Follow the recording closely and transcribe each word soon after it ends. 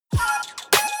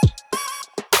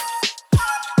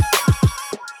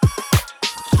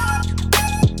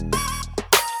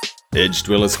Edge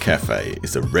Dwellers Cafe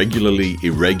is a regularly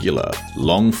irregular,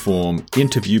 long-form,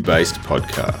 interview-based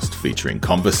podcast featuring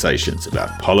conversations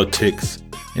about politics,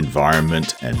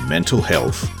 environment and mental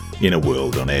health in a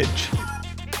world on edge.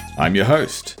 I'm your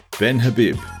host, Ben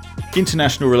Habib,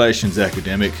 international relations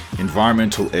academic,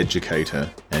 environmental educator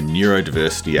and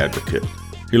neurodiversity advocate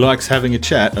who likes having a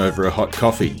chat over a hot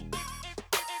coffee.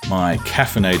 My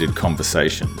caffeinated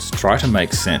conversations try to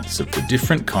make sense of the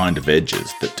different kind of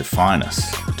edges that define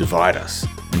us, divide us,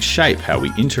 and shape how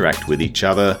we interact with each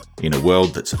other in a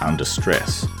world that's under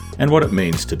stress, and what it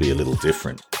means to be a little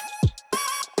different.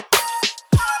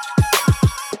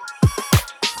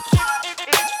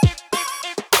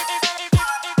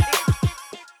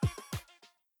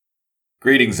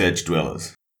 Greetings, Edge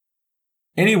Dwellers.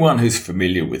 Anyone who's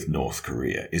familiar with North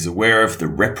Korea is aware of the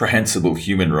reprehensible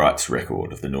human rights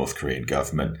record of the North Korean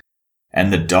government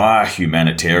and the dire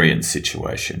humanitarian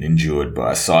situation endured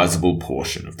by a sizable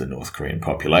portion of the North Korean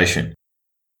population.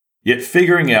 Yet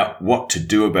figuring out what to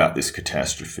do about this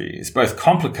catastrophe is both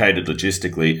complicated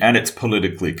logistically and it's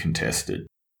politically contested.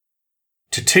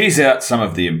 To tease out some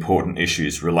of the important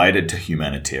issues related to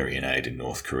humanitarian aid in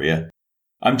North Korea,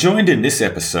 I'm joined in this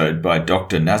episode by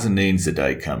Dr. Nazanin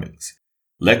Zaday-Cummings,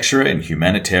 lecturer in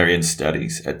humanitarian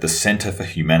studies at the Centre for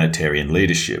Humanitarian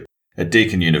Leadership at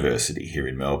Deakin University here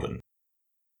in Melbourne.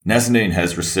 Nazanin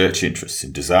has research interests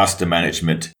in disaster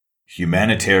management,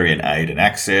 humanitarian aid and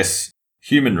access,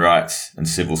 human rights and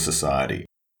civil society,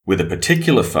 with a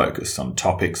particular focus on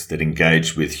topics that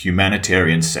engage with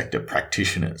humanitarian sector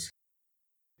practitioners.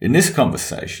 In this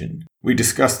conversation, we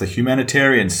discuss the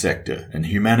humanitarian sector and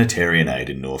humanitarian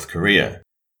aid in North Korea,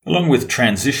 along with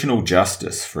transitional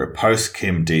justice for a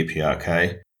post-Kim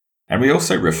DPRK, and we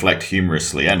also reflect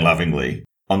humorously and lovingly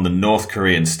on the North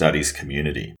Korean studies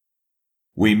community.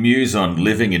 We muse on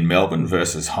living in Melbourne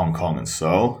versus Hong Kong and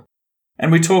Seoul,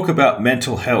 and we talk about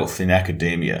mental health in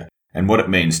academia and what it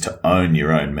means to own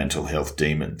your own mental health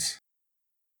demons.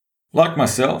 Like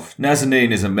myself,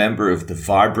 Nazanin is a member of the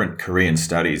vibrant Korean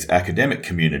studies academic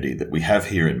community that we have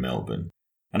here in Melbourne,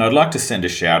 and I'd like to send a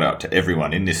shout out to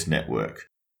everyone in this network.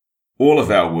 All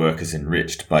of our work is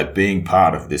enriched by being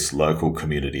part of this local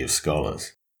community of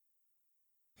scholars.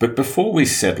 But before we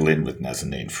settle in with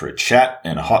Nazanin for a chat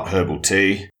and a hot herbal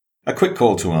tea, a quick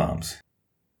call to arms.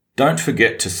 Don't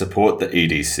forget to support the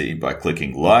EDC by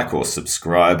clicking like or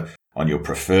subscribe on your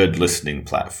preferred listening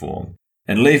platform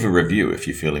and leave a review if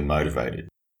you're feeling motivated.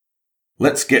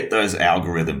 Let's get those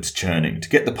algorithms churning to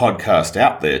get the podcast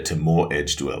out there to more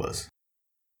edge dwellers.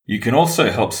 You can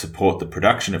also help support the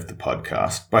production of the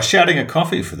podcast by shouting a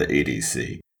coffee for the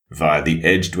EDC via the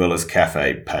Edge Dwellers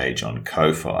Cafe page on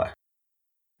Ko-Fi.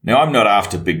 Now, I'm not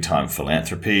after big-time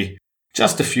philanthropy,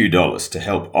 just a few dollars to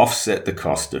help offset the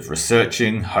cost of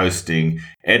researching, hosting,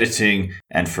 editing,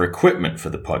 and for equipment for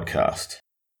the podcast.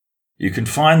 You can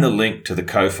find the link to the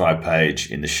Ko-Fi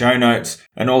page in the show notes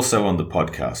and also on the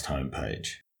podcast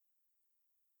homepage.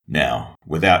 Now,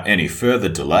 without any further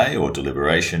delay or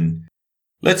deliberation,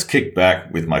 let's kick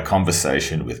back with my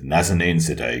conversation with Nazanin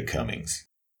Zaday-Cummings.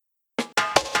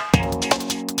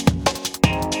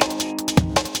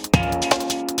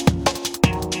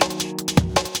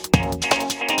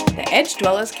 The Edge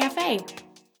Dwellers Cafe.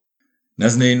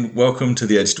 Nazanin, welcome to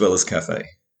the Edge Dwellers Cafe.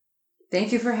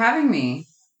 Thank you for having me.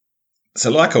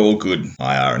 So like all good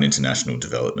IR and international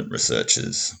development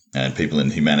researchers and people in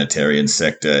the humanitarian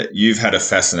sector, you've had a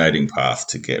fascinating path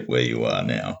to get where you are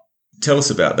now. Tell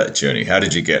us about that journey. How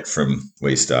did you get from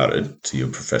where you started to your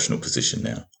professional position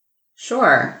now?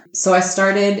 Sure. So I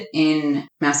started in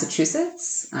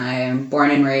Massachusetts. I am born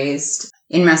and raised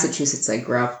in Massachusetts. I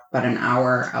grew up about an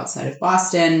hour outside of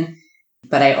Boston,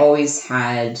 but I always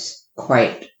had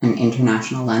quite an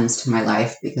international lens to my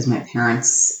life because my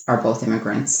parents are both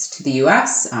immigrants to the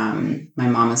U.S. My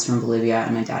mom is from Bolivia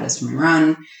and my dad is from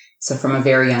Iran. So from a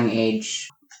very young age,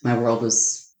 my world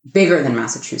was bigger than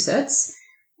Massachusetts.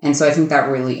 And so I think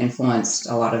that really influenced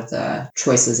a lot of the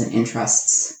choices and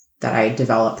interests that I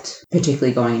developed,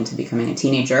 particularly going into becoming a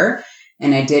teenager.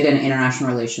 And I did an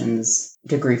international relations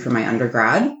degree for my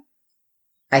undergrad.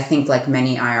 I think like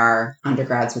many IR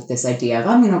undergrads with this idea of,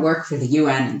 I'm going to work for the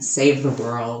UN and save the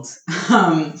world.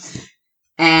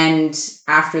 And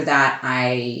after that,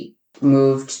 I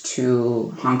moved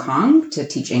to Hong Kong to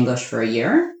teach English for a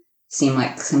year. Seemed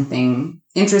like something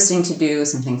interesting to do,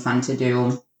 something fun to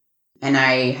do. And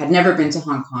I had never been to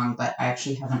Hong Kong, but I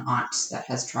actually have an aunt that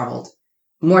has traveled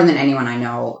more than anyone I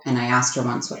know. And I asked her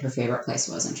once what her favorite place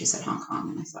was, and she said Hong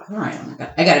Kong. And I thought, all right,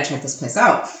 I got to check this place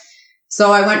out.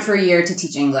 So I went for a year to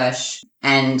teach English,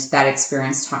 and that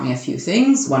experience taught me a few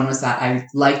things. One was that I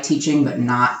like teaching, but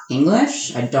not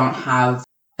English. I don't have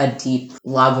a deep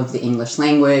love of the English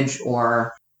language,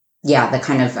 or the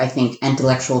kind of, I think,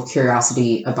 intellectual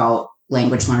curiosity about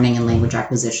language learning and language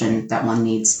acquisition that one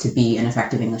needs to be an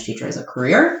effective English teacher as a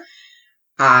career.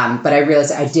 But I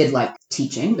realized I did like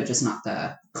teaching, but just not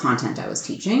the content I was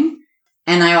teaching.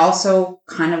 And I also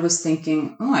kind of was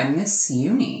thinking, oh, I miss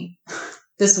uni.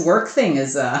 This work thing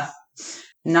is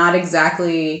not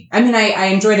exactly, I mean, I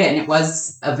enjoyed it, and it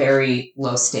was a very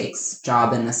low stakes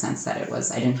job in the sense that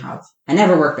I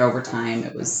never worked overtime.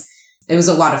 It was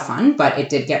a lot of fun, but it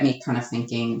did get me kind of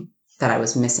thinking that I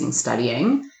was missing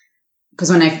studying. Because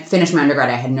when I finished my undergrad,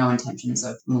 I had no intentions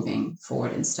of moving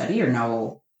forward in study,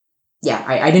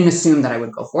 I didn't assume that I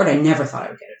would go forward. I never thought I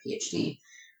would get a PhD.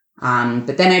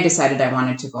 But then I decided I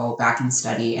wanted to go back and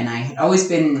study, and I had always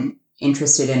been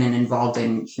interested in and involved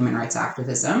in human rights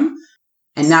activism.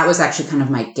 And that was actually kind of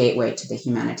my gateway to the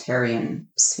humanitarian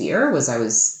sphere. I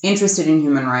was interested in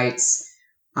human rights,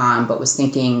 but was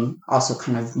thinking also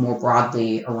kind of more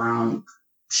broadly around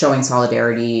showing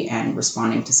solidarity and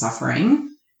responding to suffering.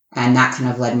 And that kind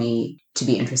of led me to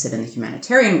be interested in the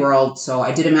humanitarian world. So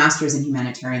I did a master's in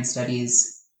humanitarian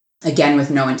studies, again, with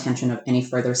no intention of any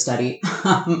further study.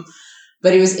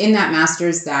 But it was in that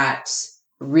master's that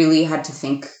really had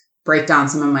to break down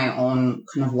some of my own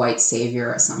kind of white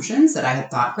savior assumptions that I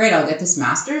had thought, great, I'll get this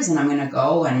master's and I'm going to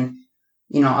go and,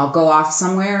 I'll go off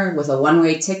somewhere with a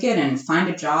one-way ticket and find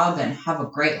a job and have a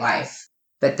great life.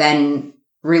 But then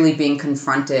really being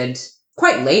confronted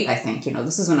quite late, I think,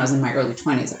 this is when I was in my early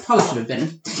 20s. I probably should have been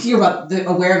thinking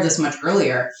aware of this much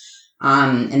earlier,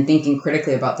 and thinking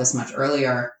critically about this much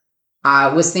earlier.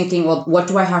 Was thinking, well, what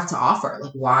do I have to offer?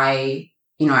 Like, why?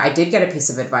 I did get a piece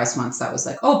of advice once that was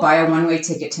like, oh, buy a one-way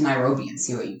ticket to Nairobi and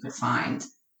see what you could find,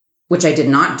 which I did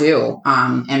not do.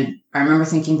 And I remember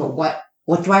thinking, but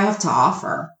what do I have to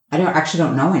offer? I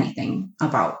don't know anything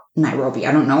about Nairobi.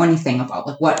 I don't know anything about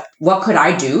like what could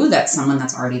I do that someone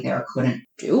that's already there couldn't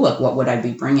do? Like, what would I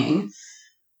be bringing?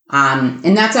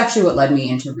 And that's actually what led me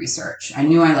into research. I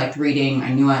knew I liked reading.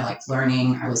 I knew I liked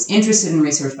learning. I was interested in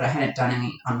research, but I hadn't done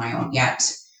any on my own yet.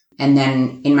 And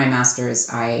then in my master's,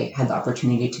 I had the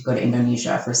opportunity to go to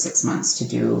Indonesia for 6 months to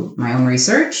do my own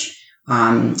research.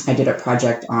 I did a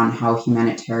project on how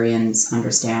humanitarians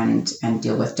understand and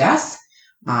deal with death,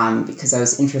 because I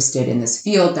was interested in this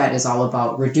field that is all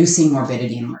about reducing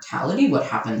morbidity and mortality, what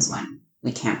happens when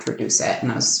we can't reduce it.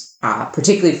 And I was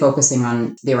particularly focusing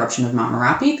on the eruption of Mount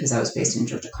Merapi because I was based in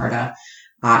Yogyakarta,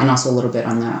 and also a little bit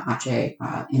on the Aceh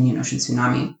Indian Ocean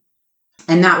tsunami.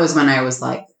 And that was when I was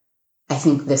like, I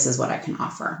think this is what I can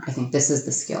offer. I think this is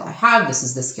the skill I have. This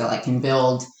is the skill I can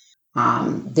build.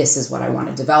 This is what I want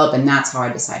to develop. And that's how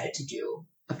I decided to do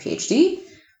a PhD.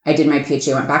 I did my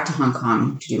PhD. I went back to Hong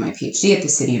Kong to do my PhD at the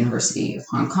City University of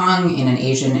Hong Kong in an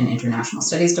Asian and International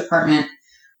Studies department.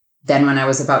 Then when I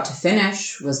was about to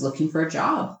finish, was looking for a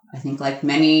job. I think like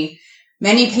many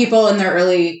people in their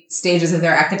early stages of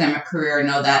their academic career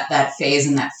know that phase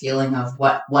and that feeling of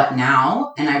what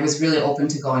now? And I was really open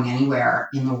to going anywhere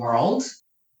in the world.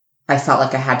 I felt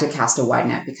like I had to cast a wide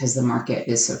net because the market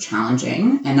is so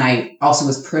challenging. And I also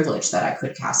was privileged that I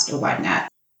could cast a wide net,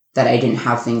 that I didn't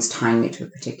have things tying me to a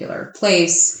particular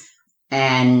place.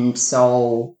 And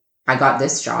so I got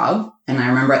this job. And I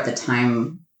remember at the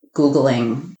time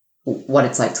Googling what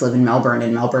it's like to live in Melbourne.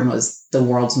 And Melbourne was the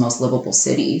world's most livable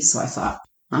city. So I thought,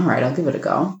 all right, I'll give it a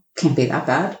go. Can't be that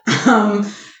bad.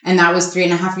 And that was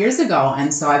 3.5 years ago.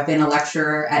 And so I've been a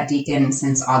lecturer at Deakin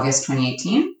since August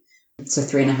 2018. So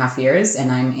 3.5 years.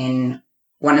 And I'm in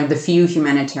one of the few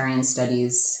humanitarian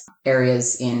studies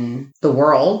areas in the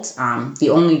world, the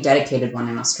only dedicated one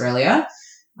in Australia.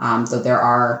 Though there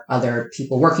are other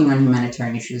people working on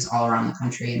humanitarian issues all around the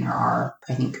country. And there are,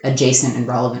 I think, adjacent and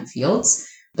relevant fields.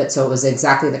 But so it was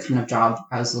exactly the kind of job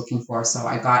I was looking for. So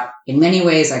in many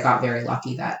ways, I got very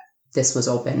lucky that this was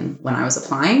open when I was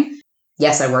applying.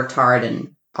 Yes, I worked hard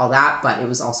and all that, but it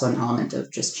was also an element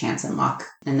of just chance and luck.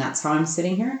 And that's how I'm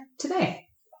sitting here today.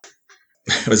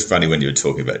 It was funny when you were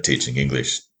talking about teaching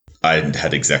English. I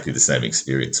had exactly the same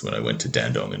experience when I went to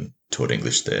Dandong and taught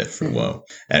English there for a while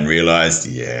and realized,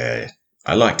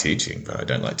 I like teaching, but I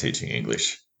don't like teaching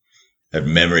English. I have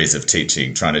memories of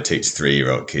trying to teach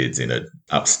 3-year-old kids in an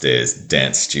upstairs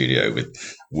dance studio with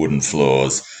wooden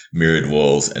floors, mirrored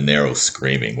walls, and they're all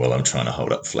screaming while I'm trying to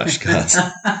hold up flashcards.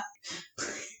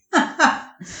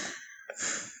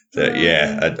 So,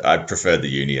 I prefer the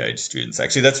uni age students.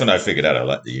 Actually, that's when I figured out I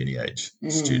like the uni age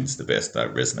students the best. I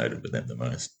resonated with them the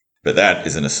most. But that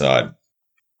is an aside.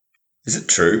 Is it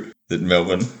true that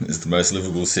Melbourne is the most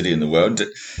livable city in the world?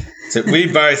 So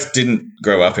we both didn't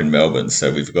grow up in Melbourne,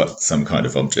 so we've got some kind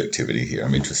of objectivity here.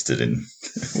 I'm interested in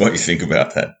what you think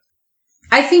about that.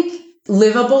 I think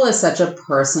livable is such a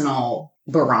personal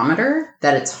barometer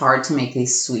that it's hard to make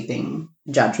these sweeping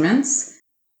judgments.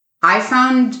 I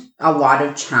found a lot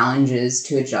of challenges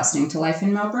to adjusting to life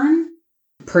in Melbourne.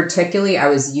 Particularly, I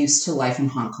was used to life in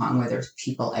Hong Kong where there's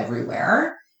people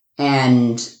everywhere.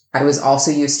 And I was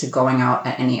also used to going out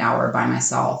at any hour by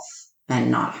myself and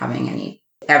not having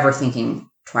ever thinking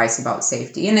twice about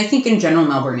safety. And I think in general,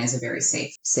 Melbourne is a very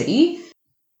safe city.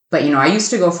 But, I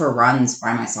used to go for runs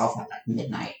by myself at like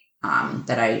midnight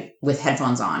with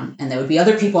headphones on. And there would be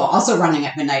other people also running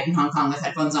at midnight in Hong Kong with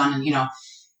headphones on. And,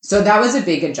 so that was a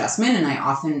big adjustment. And I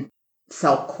often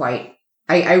felt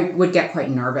I would get quite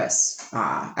nervous.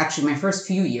 Actually, my first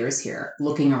few years here,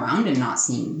 looking around and not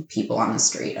seeing people on the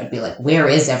street, I'd be like, where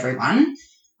is everyone?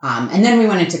 And then we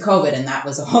went into COVID, and that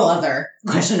was a whole other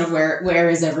question of where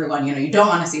is everyone? You don't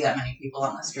want to see that many people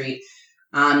on the street.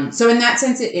 So in that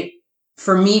sense, it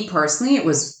for me personally,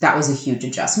 that was a huge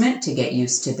adjustment to get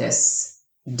used to this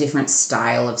different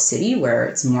style of city where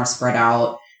it's more spread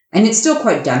out. And it's still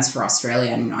quite dense for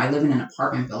Australia. And I live in an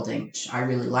apartment building, which I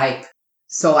really like.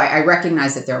 So I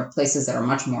recognize that there are places that are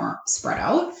much more spread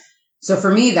out. So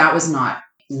for me, that was not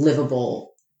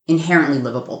livable, inherently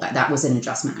livable. That was an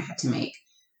adjustment I had to make.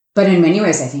 But in many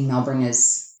ways, I think Melbourne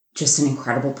is just an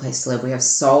incredible place to live. We have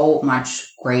so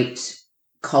much great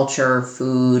culture,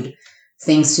 food,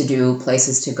 things to do,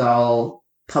 places to go.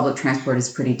 Public transport is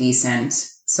pretty decent.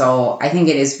 So I think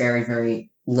it is very,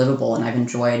 very livable, and I've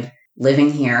enjoyed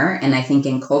living here. And I think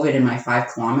in COVID, in my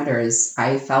 5 kilometers,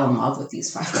 I fell in love with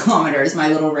these 5 kilometers. My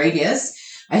little radius,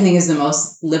 I think, is the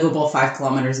most livable 5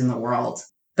 kilometers in the world.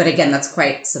 But again, that's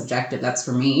quite subjective. That's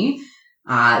for me.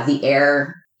 The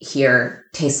air here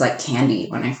tastes like candy.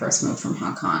 When I first moved from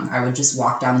Hong Kong, I would just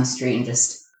walk down the street and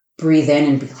just breathe in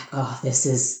and be like, oh, this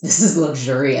is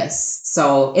luxurious.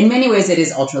 So in many ways, it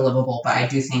is ultra livable. But I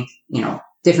do think,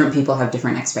 different people have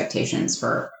different expectations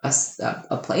for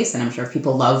a place. And I'm sure if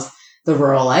people love the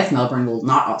rural life, Melbourne will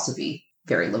not also be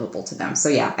very livable to them. So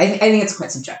yeah, I think it's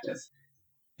quite subjective.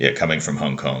 Yeah, coming from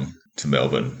Hong Kong to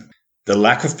Melbourne, the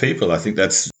lack of people, I think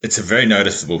it's a very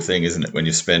noticeable thing, isn't it? When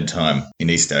you spend time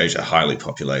in East Asia, highly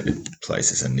populated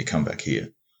places, and you come back here.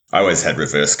 I always had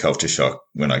reverse culture shock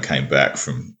when I came back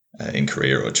from in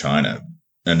Korea or China.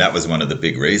 And that was one of the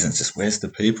big reasons, just where's the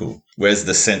people? Where's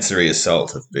the sensory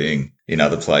assault of being in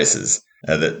other places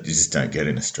that you just don't get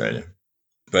in Australia?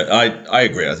 But I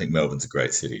agree. I think Melbourne's a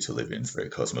great city to live in. It's very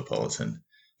cosmopolitan.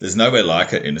 There's nowhere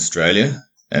like it in Australia,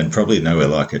 and probably nowhere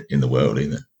like it in the world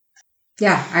either.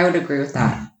 Yeah, I would agree with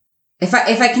that. If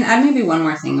I can add maybe one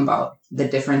more thing about the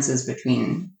differences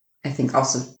between, I think,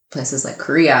 also places like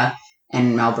Korea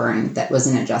and Melbourne, that was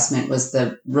an adjustment, was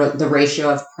the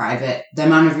ratio of private, the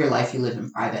amount of your life you live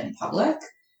in private and public.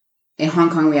 In Hong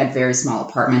Kong, we had very small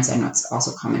apartments. I know it's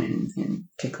also common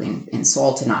particularly in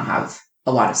Seoul, to not have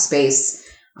a lot of space.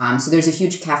 So there's a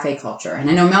huge cafe culture. And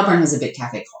I know Melbourne has a big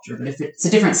cafe culture, but if it's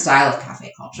a different style of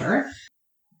cafe culture.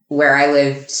 Where I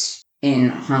lived in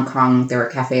Hong Kong, there were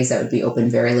cafes that would be open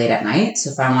very late at night.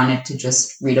 So if I wanted to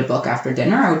just read a book after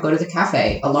dinner, I would go to the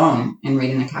cafe alone and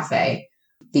read in a cafe,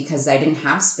 because I didn't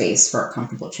have space for a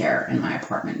comfortable chair in my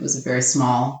apartment. It was a very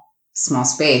small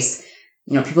space.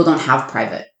 People don't have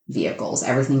private vehicles.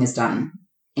 Everything is done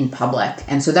in public.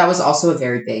 And so that was also a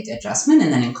very big adjustment.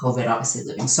 And then in COVID, obviously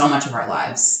living so much of our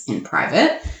lives in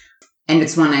private. And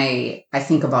it's one I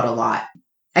think about a lot.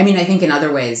 I mean, I think in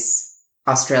other ways,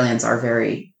 Australians are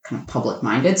very kind of public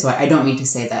minded. So I don't mean to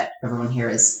say that everyone here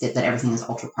that everything is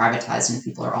ultra privatized and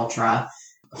people are ultra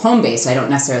home based. I don't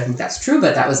necessarily think that's true,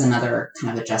 but that was another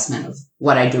kind of adjustment of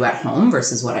what I do at home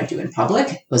versus what I do in public.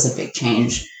 It was a big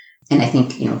change. And I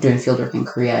think, doing fieldwork in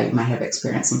Korea, you might have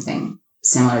experienced something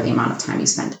similar, the amount of time you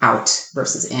spend out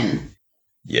versus in.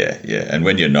 Yeah. And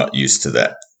when you're not used to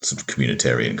that sort of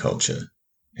communitarian culture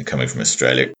and coming from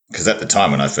Australia, because at the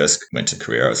time when I first went to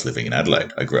Korea, I was living in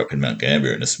Adelaide. I grew up in Mount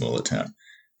Gambier in a smaller town.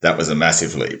 That was a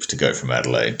massive leap to go from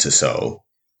Adelaide to Seoul.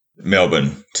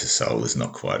 Melbourne to Seoul is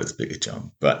not quite as big a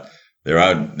jump, but there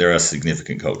are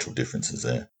significant cultural differences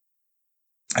there.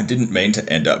 I didn't mean to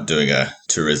end up doing a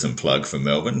tourism plug for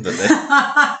Melbourne, but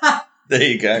there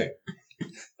you go.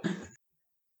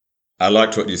 I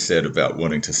liked what you said about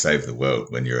wanting to save the world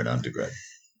when you're an undergrad.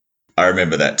 I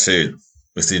remember that too.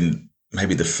 It was in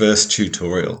maybe the first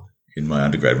tutorial in my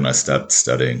undergrad when I started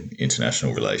studying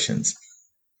international relations.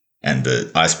 And the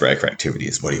icebreaker activity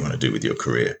is, what do you want to do with your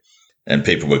career? And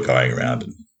people were going around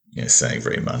and saying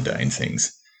very mundane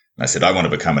things. And I said, I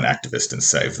want to become an activist and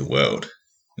save the world.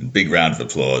 And big round of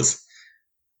applause.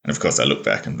 And of course, I look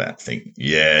back and think,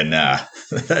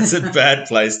 that's a bad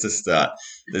place to start.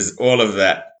 There's all of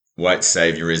that white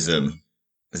saviorism,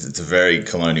 It's a very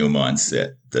colonial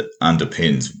mindset that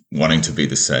underpins wanting to be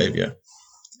the savior,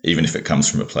 even if it comes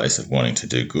from a place of wanting to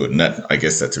do good. And I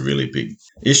guess that's a really big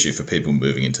issue for people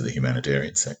moving into the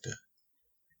humanitarian sector.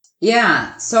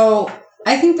 Yeah. So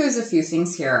I think there's a few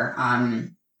things here.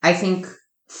 I think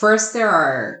first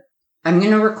I'm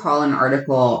going to recall an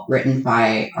article written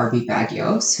by R.B.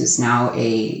 Bagios, who's now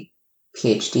a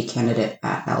PhD candidate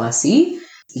at LSE.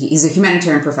 He's a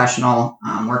humanitarian professional,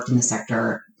 worked in the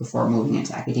sector before moving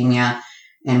into academia,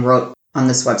 and wrote on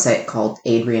this website called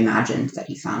Aid Reimagined that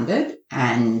he founded.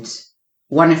 And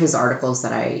one of his articles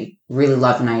that I really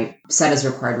love and I set as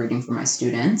required reading for my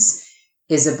students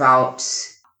is about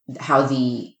how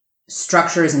the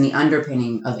structures and the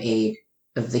underpinning of aid,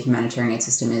 of the humanitarian aid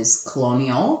system, is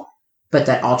colonial, but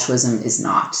that altruism is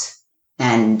not.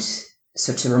 And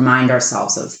so to remind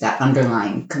ourselves of that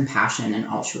underlying compassion and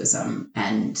altruism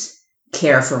and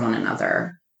care for one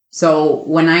another. So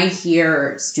when I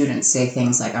hear students say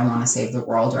things like, I want to save the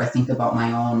world, or I think about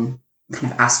my own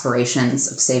kind of aspirations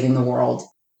of saving the world,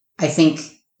 I think,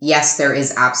 yes, there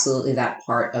is absolutely that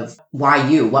part of why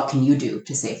you, what can you do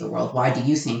to save the world? Why do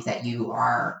you think that you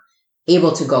are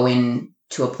able to go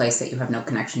into a place that you have no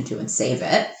connection to and save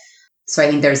it? So I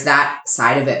think there's that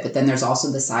side of it, but then there's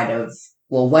also the side of,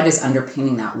 well, what is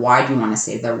underpinning that? Why do you want to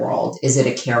save the world? Is it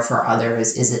a care for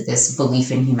others? Is it this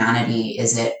belief in humanity?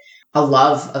 Is it a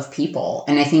love of people?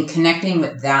 And I think connecting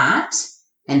with that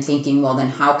and thinking, well, then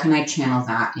how can I channel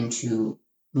that into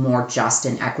more just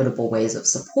and equitable ways of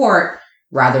support,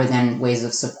 rather than ways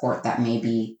of support that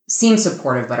maybe seem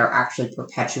supportive but are actually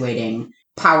perpetuating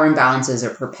power imbalances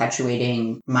or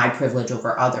perpetuating my privilege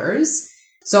over others.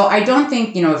 So I don't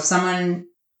think,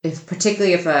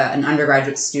 particularly if an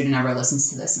undergraduate student ever listens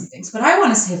to this and thinks, but I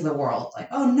want to save the world, like,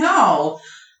 oh no.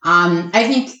 I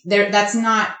think that's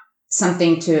not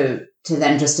something to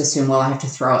then just assume, well, I have to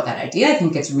throw out that idea. I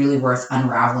think it's really worth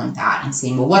unraveling that and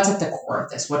seeing, well, what's at the core of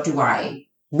this?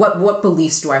 What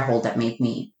beliefs do I hold that make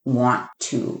me want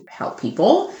to help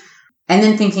people? And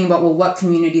then thinking about, well, what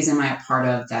communities am I a part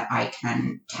of that I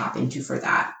can tap into for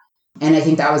that? And I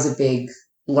think that was a big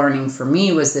learning for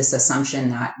me, was this assumption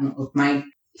that my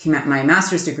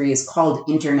master's degree is called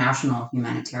International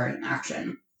Humanitarian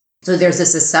Action. So there's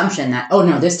this assumption that, oh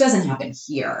no, this doesn't happen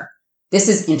here. This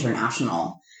is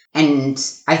international. And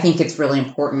I think it's really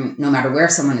important, no matter where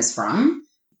someone is from,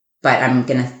 but I'm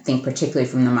going to think particularly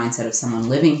from the mindset of someone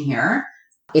living here,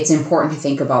 it's important to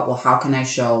think about, well, how can I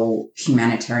show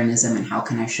humanitarianism and how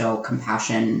can I show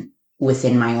compassion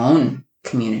within my own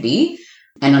community?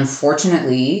 And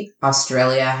unfortunately,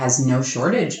 Australia has no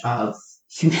shortage of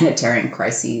humanitarian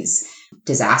crises,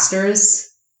 disasters,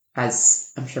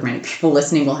 as I'm sure many people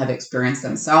listening will have experienced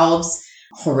themselves,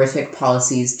 horrific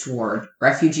policies toward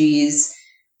refugees.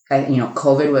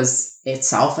 COVID was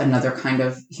itself another kind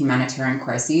of humanitarian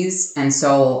crisis. And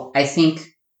so I think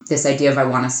this idea of, I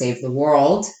want to save the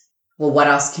world, well, what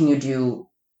else can you do?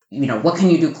 What can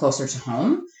you do closer to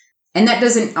home? And that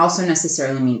doesn't also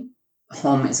necessarily mean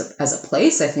home as a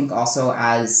place. I think also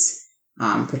as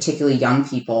particularly young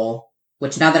people,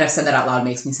 which now that I've said that out loud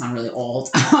makes me sound really old.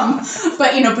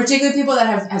 But particularly people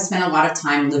that have spent a lot of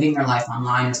time living their life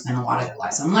online, or spend a lot of their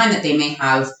lives online, that they may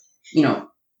have,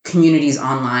 communities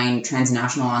online,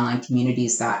 transnational online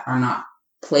communities that are not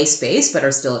place-based, but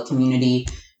are still a community.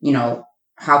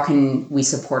 How can we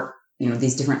support,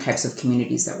 these different types of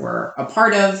communities that we're a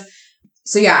part of?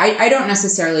 So yeah, I don't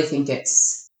necessarily think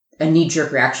it's a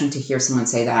knee-jerk reaction to hear someone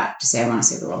say that, to say, I want to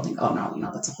save the world, think, oh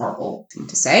no, that's a horrible thing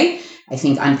to say. I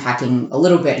think unpacking a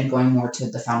little bit and going more to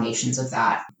the foundations of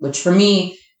that, which for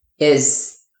me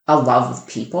is a love of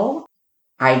people.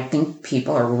 I think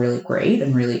people are really great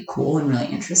and really cool and really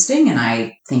interesting. And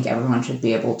I think everyone should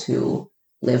be able to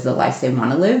live the life they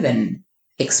want to live and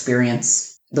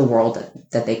experience the world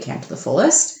that they can to the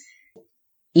fullest.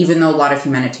 Even though a lot of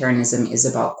humanitarianism is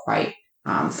about quite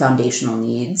foundational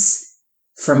needs,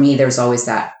 for me, there's always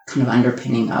that kind of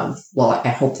underpinning of, well, I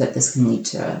hope that this can lead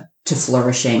to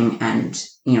flourishing and,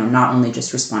 not only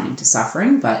just responding to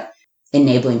suffering, but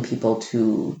enabling people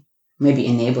to, maybe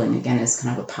enabling again is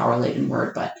kind of a power-laden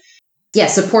word, but yeah,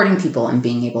 supporting people and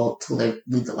being able to lead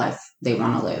the life they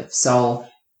want to live. So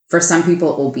for some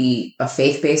people, it will be a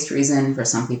faith-based reason. For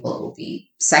some people, it will be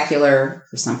secular.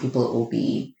 For some people, it will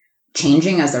be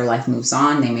changing as their life moves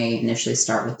on. They may initially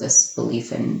start with this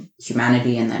belief in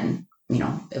humanity and then,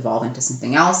 evolve into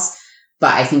something else.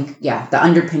 But I think, yeah, the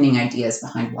underpinning ideas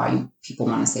behind why people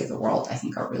want to save the world, I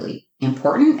think, are really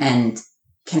important and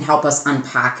can help us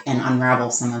unpack and unravel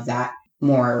some of that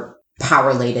more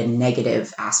power-laden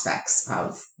negative aspects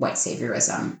of white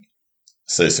saviorism.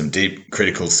 So some deep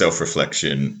critical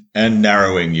self-reflection and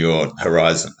narrowing your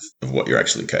horizons of what you're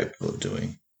actually capable of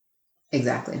doing.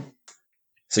 Exactly.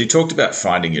 So you talked about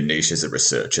finding your niche as a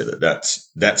researcher,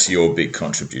 that's your big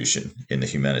contribution in the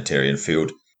humanitarian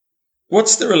field.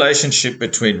 What's the relationship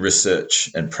between research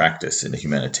and practice in the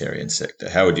humanitarian sector?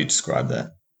 How would you describe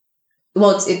that?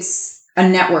 Well, it's a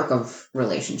network of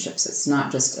relationships. It's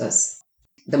not just us.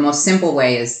 The most simple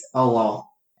way is, oh, well,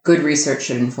 good research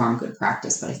should inform good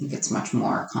practice, but I think it's much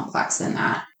more complex than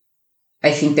that.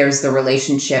 I think there's the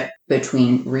relationship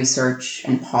between research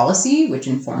and policy, which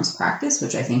informs practice,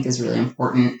 which I think is really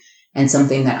important. And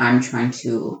something that I'm trying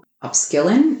to upskill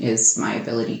in is my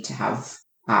ability to have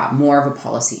more of a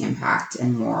policy impact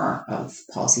and more of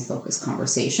policy-focused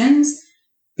conversations.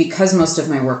 Because most of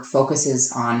my work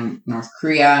focuses on North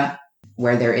Korea,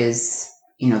 where there is,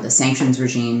 the sanctions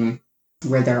regime,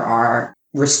 where there are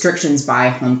restrictions by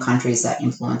home countries that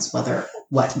influence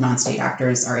what non-state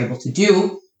actors are able to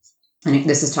do. And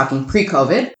this is talking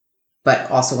pre-COVID,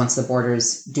 but also once the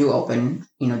borders do open,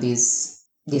 these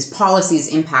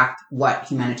policies impact what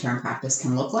humanitarian practice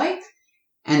can look like.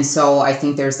 And so I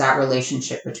think there's that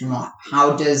relationship between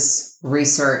how does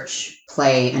research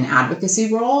play an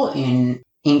advocacy role in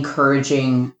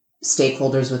encouraging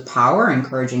stakeholders with power,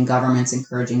 encouraging governments,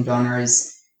 encouraging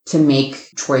donors to make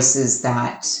choices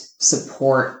that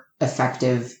support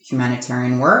effective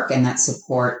humanitarian work and that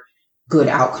support good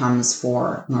outcomes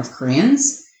for North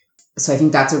Koreans. So I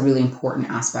think that's a really important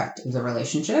aspect of the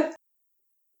relationship.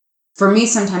 For me,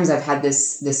 sometimes I've had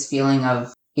this feeling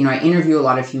of, I interview a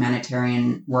lot of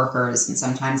humanitarian workers, and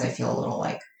sometimes I feel a little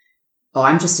like, oh,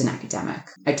 I'm just an academic.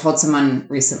 I told someone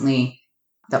recently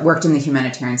that worked in the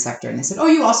humanitarian sector, and they said, oh,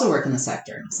 you also work in the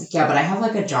sector. And I was like, yeah, but I have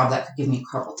like a job that could give me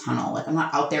carpal tunnel. Like I'm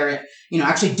not out there,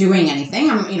 actually doing anything.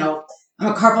 I'm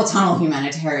a carpal tunnel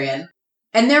humanitarian.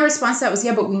 And their response to that was,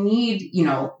 yeah, but we need,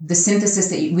 the synthesis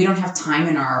that we don't have time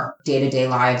in our day-to-day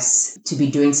lives to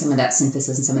be doing some of that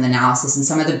synthesis and some of the analysis and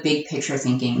some of the big picture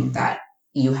thinking that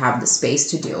you have the space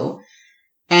to do.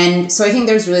 And so I think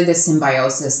there's really this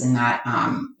symbiosis in that,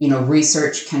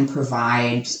 research can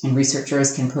provide and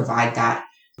researchers can provide that,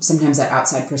 sometimes that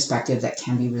outside perspective that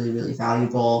can be really, really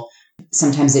valuable.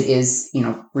 Sometimes it is,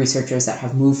 researchers that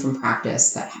have moved from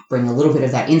practice that bring a little bit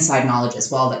of that inside knowledge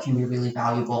as well that can be really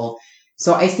valuable.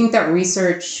 So I think that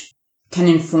research can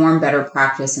inform better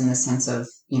practice in the sense of,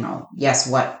 yes,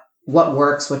 what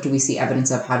works, what do we see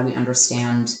evidence of, how do we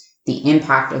understand the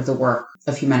impact of the work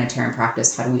of humanitarian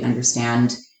practice, how do we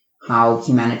understand how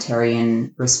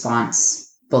humanitarian response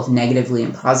both negatively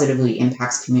and positively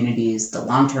impacts communities, the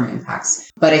long-term impacts.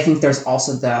 But I think there's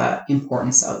also the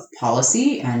importance of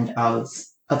policy and of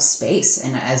space.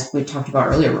 And as we talked about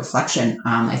earlier, reflection.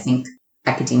 I think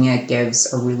academia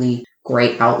gives a really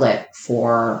great outlet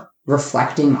for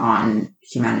reflecting on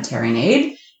humanitarian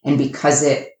aid. And because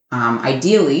it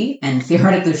ideally and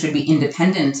theoretically should be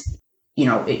independent,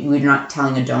 we're not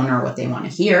telling a donor what they want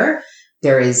to hear.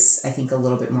 There is, I think, a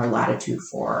little bit more latitude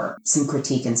for some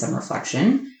critique and some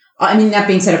reflection. That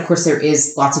being said, of course, there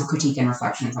is lots of critique and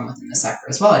reflection from within the sector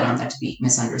as well. I don't want that to be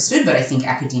misunderstood, but I think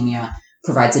academia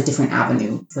provides a different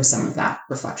avenue for some of that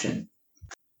reflection.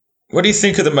 What do you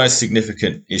think are the most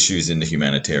significant issues in the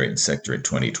humanitarian sector in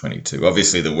 2022?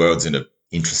 Obviously, the world's in an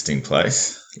interesting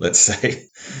place, let's say.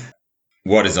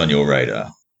 What is on your radar?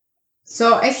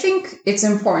 So I think it's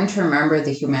important to remember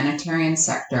the humanitarian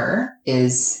sector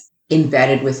is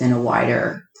embedded within a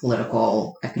wider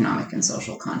political, economic, and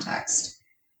social context.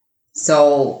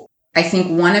 So I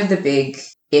think one of the big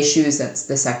issues that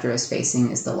the sector is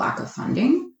facing is the lack of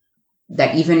funding,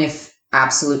 that even if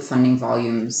absolute funding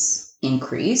volumes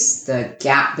increase, the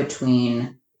gap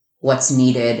between what's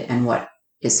needed and what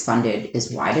is funded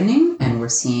is widening, and we're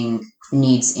seeing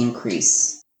needs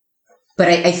increase. But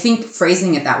I think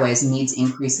phrasing it that way as needs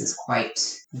increase is quite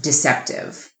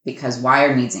deceptive, because why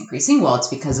are needs increasing? Well, it's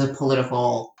because of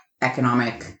political,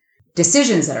 economic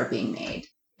decisions that are being made.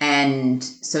 And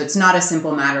so it's not a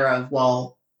simple matter of,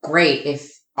 well, great,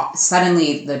 if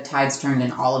suddenly the tides turned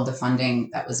and all of the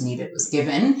funding that was needed was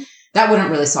given, that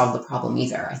wouldn't really solve the problem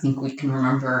either. I think we can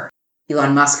remember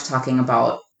Elon Musk talking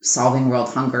about solving world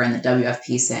hunger and the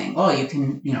WFP saying, oh, you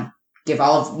can,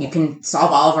 you can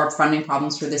solve all of our funding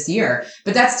problems for this year,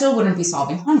 but that still wouldn't be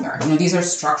solving hunger. These are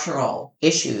structural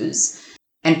issues.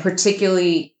 And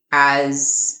particularly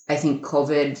as I think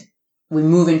we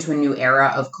move into a new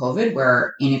era of COVID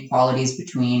where inequalities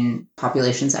between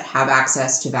populations that have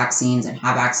access to vaccines and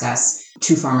have access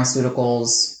to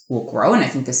pharmaceuticals will grow. And I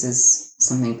think this is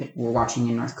something that we're watching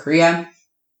in North Korea.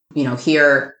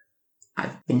 Here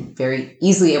I've been very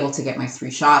easily able to get my 3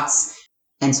 shots.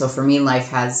 And so for me, life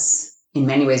has in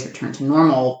many ways return to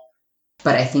normal.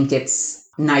 But I think it's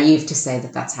naive to say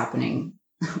that that's happening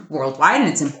worldwide, and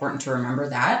it's important to remember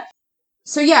that.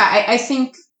 So yeah, I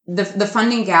think the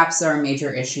funding gaps are a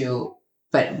major issue,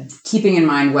 but keeping in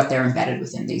mind what they're embedded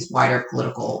within these wider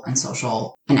political and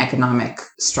social and economic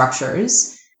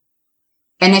structures.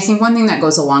 And I think one thing that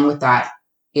goes along with that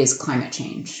is climate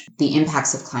change, the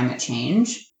impacts of climate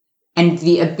change, and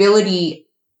the ability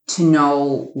to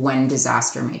know when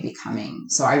disaster may be coming.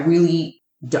 So I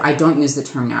don't use the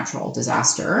term natural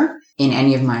disaster in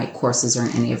any of my courses or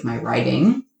in any of my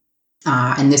writing.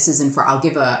 And this isn't for, I'll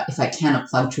give if I can, a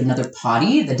plug to another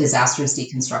poddy. The Disasters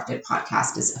Deconstructed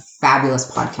podcast is a fabulous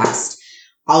podcast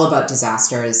all about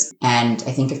disasters. And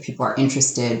I think if people are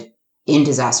interested in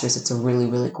disasters, it's a really,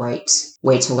 really great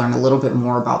way to learn a little bit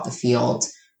more about the field.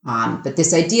 But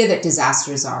this idea that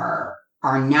disasters are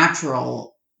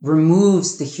natural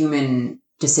removes the human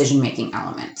decision-making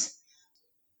element.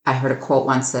 I heard a quote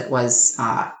once that was,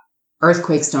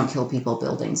 earthquakes don't kill people,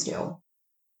 buildings do.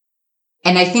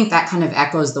 And I think that kind of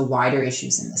echoes the wider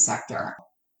issues in the sector.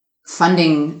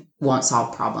 Funding won't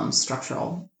solve problems,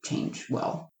 structural change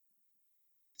will.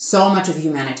 So much of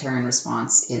humanitarian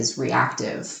response is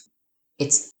reactive.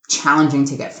 It's challenging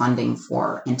to get funding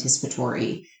for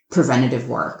anticipatory, preventative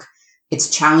work.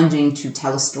 It's challenging to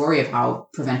tell a story of how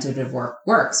preventative work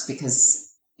works because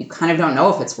you kind of don't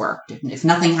know if it's worked. If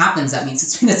nothing happens, that means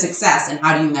it's been a success. And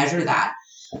how do you measure that?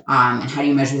 And how do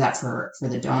you measure that for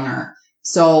the donor?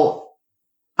 So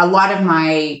a lot of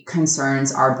my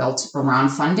concerns are built around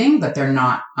funding, but they're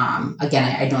not,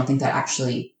 again, I don't think that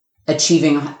actually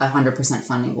achieving 100%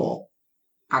 funding will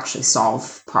actually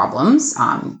solve problems.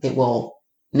 It will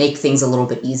make things a little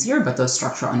bit easier, but those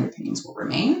structural underpinnings will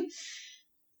remain.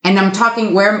 And I'm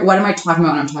talking, what am I talking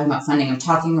about when I'm talking about funding? I'm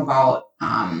talking about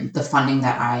the funding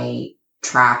that I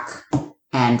track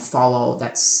and follow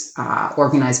that's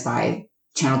organized by,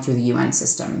 channeled through the UN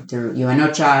system, through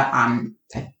UN-OCHA,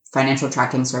 financial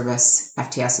tracking service.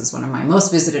 FTS is one of my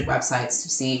most visited websites to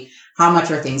see how much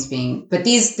are things being, but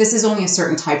this is only a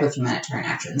certain type of humanitarian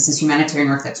action. This is humanitarian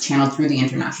work that's channeled through the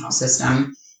international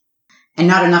system. And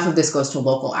not enough of this goes to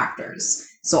local actors.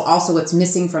 So also what's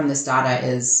missing from this data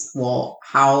is, well,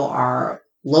 how are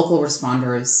local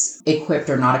responders equipped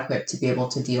or not equipped to be able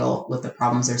to deal with the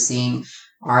problems they're seeing?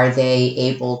 Are they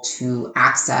able to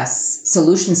access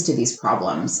solutions to these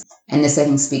problems? And this, I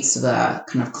think, speaks to the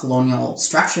kind of colonial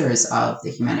structures of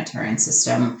the humanitarian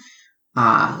system.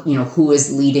 Who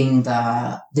is leading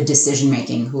the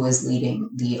decision-making? Who is leading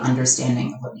the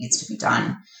understanding of what needs to be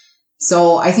done?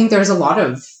 So I think there's a lot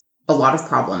of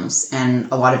problems and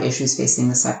a lot of issues facing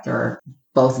the sector,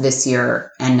 both this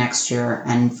year and next year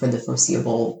and for the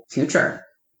foreseeable future.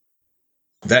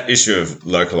 That issue of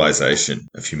localization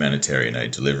of humanitarian aid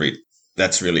delivery,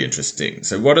 that's really interesting.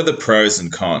 So what are the pros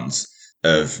and cons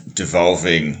of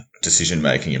devolving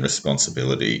decision-making and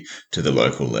responsibility to the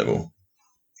local level?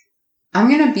 I'm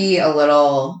going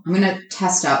to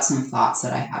test out some thoughts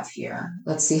that I have here.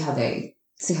 Let's see how they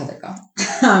go.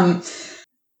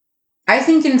 I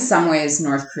think in some ways,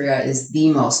 North Korea is the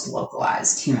most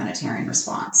localized humanitarian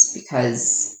response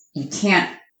because you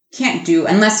can't do,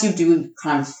 unless you do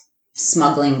kind of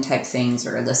smuggling type things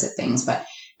or illicit things, but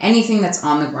anything that's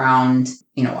on the ground,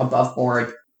 above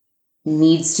board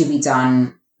needs to be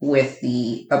done with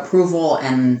the approval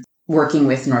and working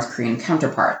with North Korean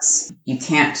counterparts. You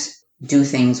can't do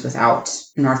things without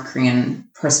North Korean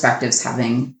perspectives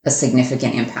having a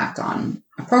significant impact on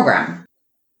a program.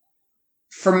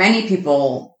 For many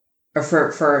people, or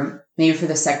for maybe for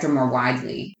the sector more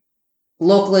widely,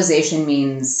 localization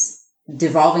means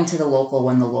devolving to the local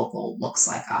when the local looks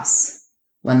like us,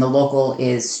 when the local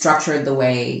is structured the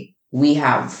way we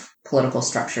have political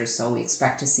structures. So we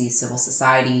expect to see civil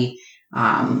society,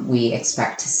 we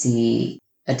expect to see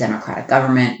a democratic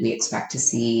government, we expect to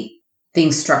see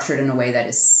things structured in a way that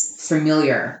is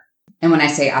familiar. And when I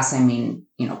say us, I mean,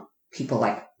 people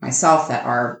like myself that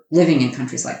are living in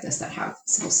countries like this that have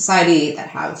civil society, that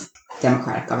have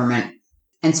democratic government.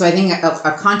 And so I think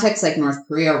a context like North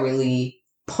Korea really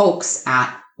pokes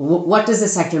at what does the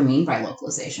sector mean by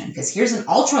localization? Because here's an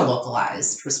ultra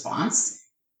localized response,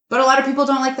 but a lot of people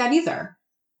don't like that either.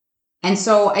 And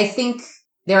so I think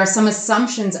there are some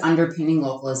assumptions underpinning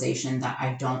localization that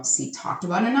I don't see talked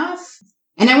about enough.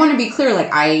 And I want to be clear,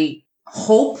 I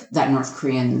hope that North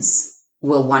Koreans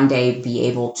will one day be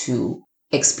able to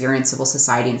experience civil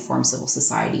society and form civil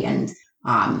society. And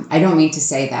I don't mean to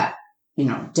say that,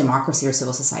 democracy or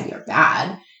civil society are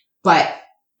bad, but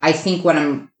I think what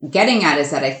I'm getting at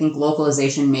is that I think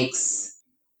localization makes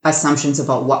assumptions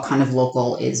about what kind of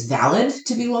local is valid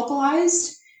to be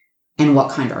localized. and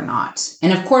what kind are not.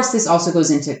 And of course, this also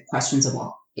goes into questions of,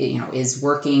 well, is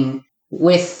working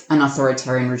with an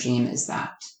authoritarian regime, is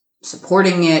that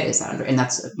supporting it? Is that and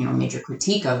that's a major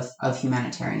critique of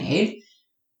humanitarian aid.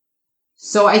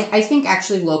 So I think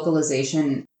actually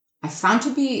localization I found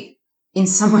to be in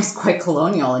some ways quite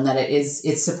colonial in that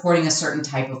it's supporting a certain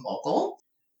type of local.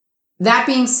 That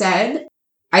being said,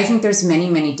 I think there's many,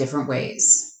 many different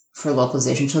ways for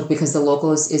localization to look, because the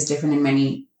local is different in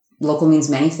many, local means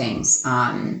many things.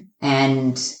 And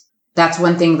that's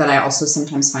one thing that I also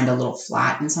sometimes find a little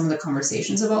flat in some of the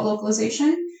conversations about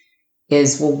localization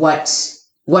is, well,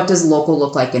 what does local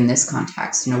look like in this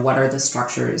context? What are the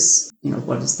structures?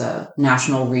 What is the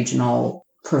national, regional,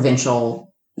 provincial,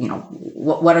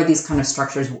 what are these kind of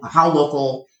structures? How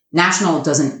local? National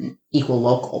doesn't equal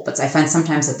local, but I find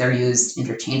sometimes that they're used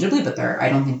interchangeably, but I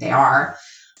don't think they are.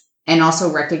 And also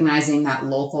recognizing that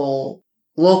local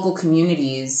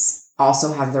communities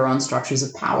also have their own structures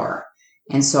of power.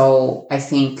 And so I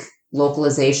think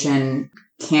localization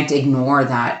can't ignore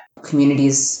that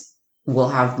communities will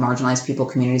have marginalized people,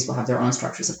 communities will have their own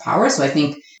structures of power. So I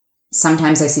think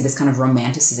sometimes I see this kind of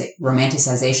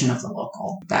romanticization of the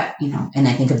local that, and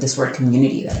I think of this word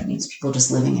community, that it means people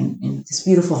just living in this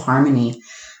beautiful harmony.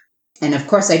 And of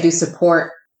course, I do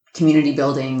support community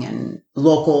building and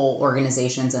local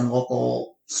organizations and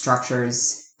local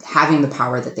structures having the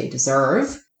power that they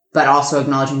deserve, but also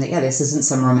acknowledging that, this isn't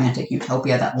some romantic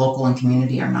utopia, that local and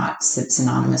community are not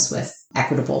synonymous with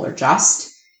equitable or just.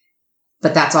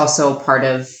 But that's also part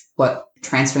of what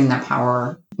transferring that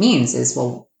power means is,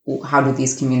 well, how do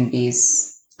these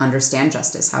communities understand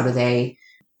justice? How do they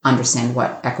understand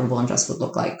what equitable and just would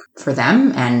look like for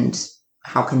them? And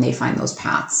how can they find those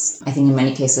paths? I think in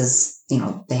many cases,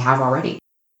 they have already.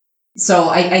 So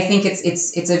I think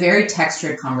it's a very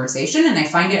textured conversation. And I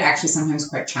find it actually sometimes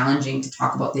quite challenging to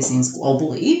talk about these things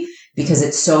globally because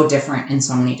it's so different in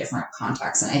so many different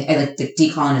contexts. And I like the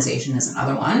decolonization is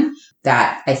another one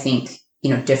that I think,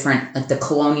 different, like the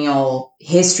colonial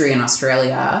history in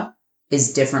Australia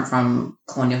is different from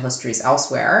colonial histories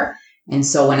elsewhere. And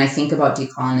so when I think about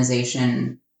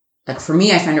decolonization, like for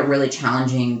me, I find it really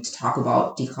challenging to talk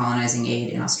about decolonizing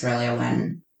aid in Australia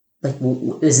when, like,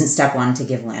 isn't step one to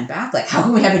give land back? Like, how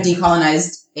can we have a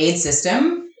decolonized aid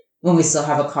system when we still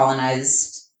have a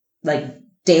colonized, like,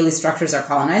 daily structures are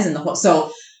colonized and the whole,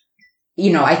 so,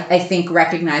 I think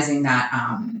recognizing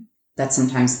that, that's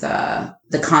sometimes the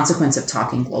consequence of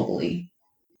talking globally.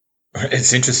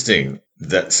 It's interesting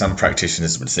that some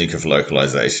practitioners would think of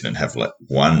localization and have like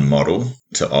one model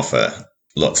to offer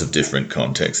lots of different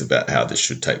contexts about how this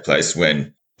should take place,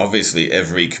 when obviously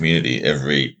every community,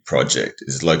 every project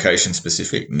is location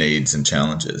specific needs and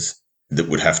challenges that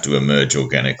would have to emerge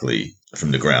organically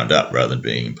from the ground up rather than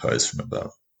being imposed from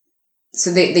above.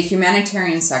 So the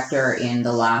humanitarian sector in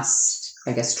the last,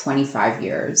 25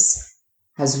 years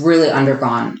has really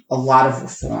undergone a lot of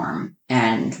reform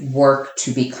and work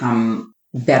to become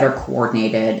better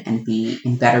coordinated and be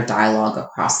in better dialogue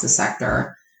across the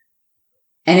sector.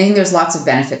 And I think there's lots of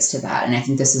benefits to that. And I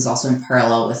think this is also in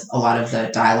parallel with a lot of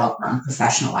the dialogue around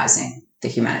professionalizing the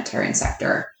humanitarian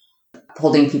sector,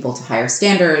 holding people to higher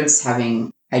standards,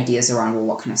 having ideas around, well,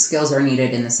 what kind of skills are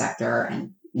needed in the sector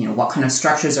and, what kind of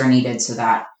structures are needed so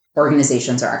that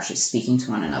organizations are actually speaking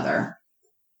to one another.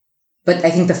 But I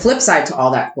think the flip side to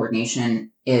all that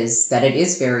coordination is that it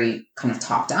is very kind of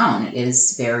top down. It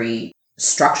is very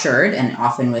structured and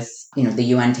often with, the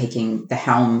UN taking the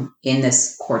helm in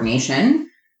this coordination.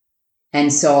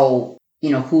 And so,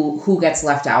 who gets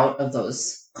left out of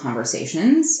those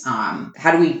conversations?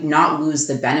 How do we not lose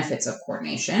the benefits of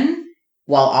coordination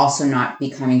while also not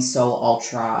becoming so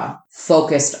ultra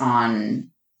focused on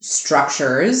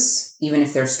structures, even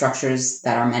if they're structures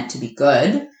that are meant to be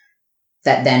good,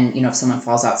 that then, if someone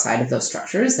falls outside of those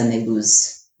structures, then they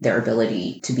lose their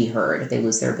ability to be heard. They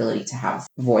lose their ability to have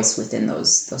voice within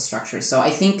those structures. So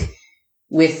I think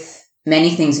with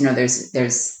many things,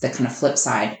 there's the kind of flip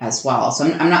side as well. So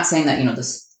I'm not saying that,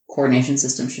 this coordination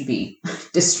system should be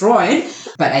destroyed,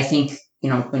 but I think,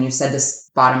 when you said this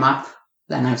bottom up,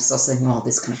 then I was still thinking, well,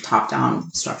 this kind of top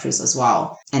down structures as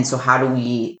well. And so how do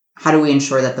we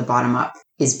ensure that the bottom up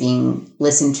is being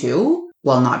listened to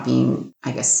while not being,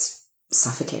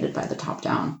 suffocated by the top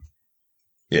down?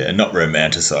 Yeah, and not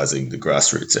romanticizing the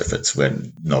grassroots efforts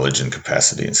when knowledge and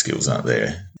capacity and skills aren't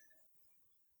there.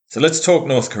 So let's talk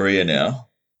North Korea now.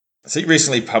 So you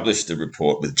recently published a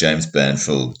report with James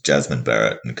Banfield, Jasmine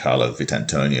Barrett and Carla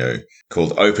Vitantonio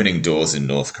called Opening Doors in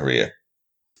North Korea.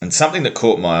 And something that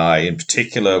caught my eye in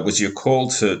particular was your call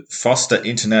to foster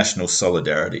international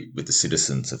solidarity with the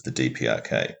citizens of the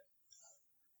DPRK.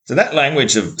 So that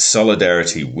language of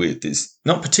solidarity with is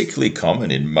not particularly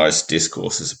common in most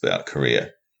discourses about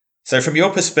Korea. So from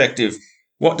your perspective,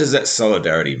 what does that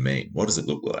solidarity mean? What does it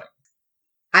look like?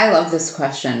 I love this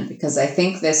question because I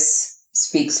think this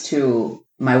speaks to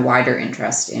my wider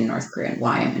interest in North Korea and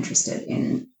why I'm interested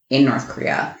in North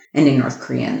Korea and in North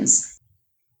Koreans.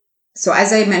 So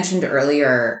as I mentioned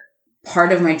earlier,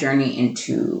 part of my journey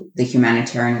into the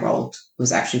humanitarian world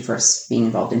was actually first being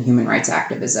involved in human rights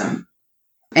activism.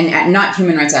 And not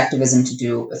human rights activism to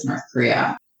do with North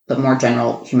Korea, but more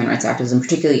general human rights activism,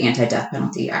 particularly anti-death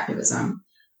penalty activism,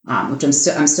 which I'm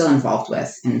still involved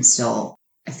with, and still,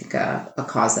 I think, a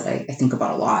cause that I think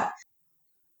about a lot.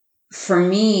 For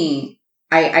me,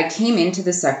 I came into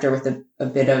the sector with a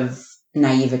bit of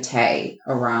naivete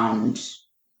around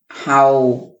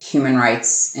how human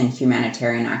rights and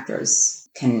humanitarian actors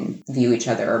can view each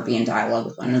other or be in dialogue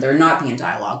with one another, or not be in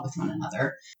dialogue with one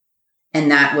another.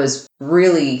 And that was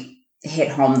really hit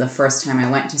home the first time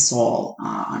I went to Seoul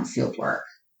on field work,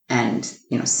 and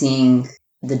seeing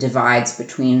the divides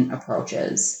between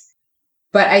approaches.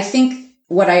 But I think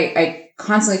what I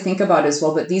constantly think about is,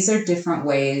 well, but these are different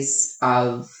ways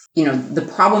of, the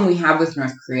problem we have with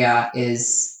North Korea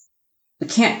is we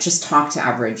can't just talk to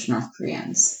average North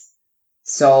Koreans.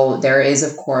 So there is,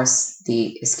 of course,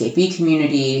 the escapee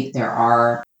community. There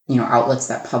are, outlets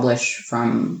that publish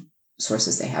from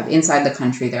sources they have inside the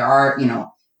country. There are,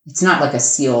 it's not like a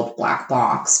sealed black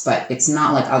box, but it's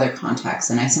not like other contexts.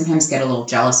 And I sometimes get a little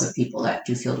jealous of people that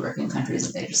do field work in countries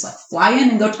that they just fly in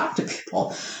and go talk to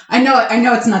people. I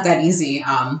know it's not that easy.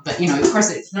 But of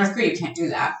course, North Korea, you can't do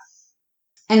that.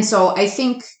 And so I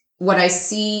think what I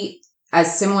see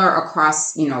as similar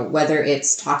across, whether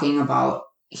it's talking about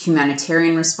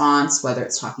humanitarian response, whether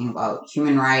it's talking about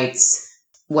human rights,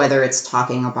 whether it's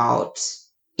talking about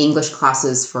English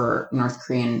classes for North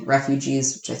Korean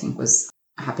refugees, which I think was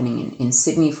happening in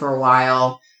Sydney for a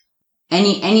while.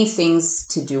 Any things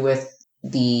to do with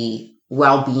the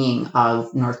well-being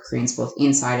of North Koreans, both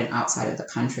inside and outside of the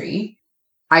country.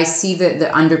 I see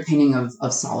the underpinning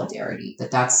of solidarity,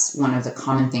 that's one of the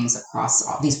common things across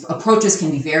all these approaches. Can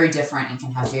be very different and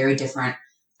can have very different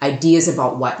ideas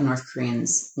about what North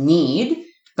Koreans need.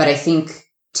 But I think,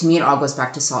 to me, it all goes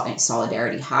back to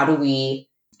solidarity. How do we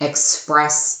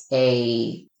express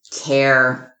a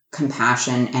care,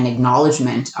 compassion, and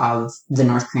acknowledgement of the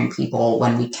North Korean people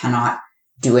when we cannot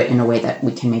do it in a way that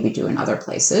we can maybe do in other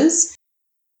places?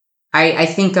 I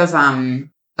think of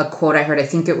a quote I heard, I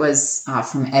think it was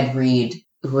from Ed Reed,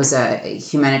 who was a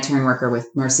humanitarian worker with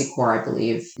Mercy Corps, I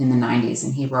believe, in the 90s.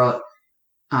 And he wrote,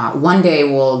 one day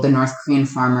will the North Korean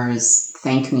farmers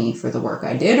thank me for the work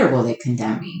I did, or will they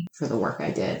condemn me for the work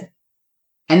I did?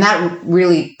 And that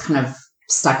really kind of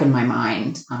stuck in my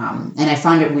mind. And I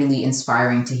found it really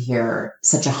inspiring to hear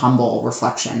such a humble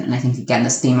reflection. And I think, again,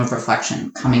 this theme of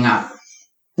reflection coming up,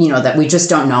 that we just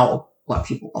don't know what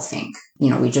people will think.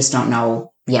 We just don't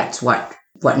know yet what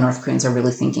North Koreans are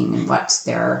really thinking and what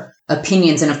their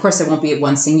opinions. And of course, there won't be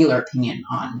one singular opinion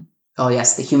on, oh,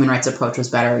 yes, the human rights approach was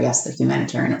better. Yes, the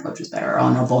humanitarian approach was better.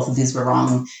 Oh, no, both of these were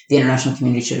wrong. The international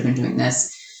community should have been doing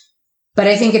this. But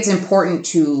I think it's important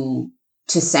to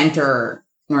center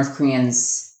North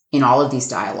Koreans in all of these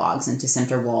dialogues, and to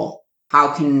center, well,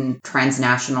 how can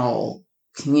transnational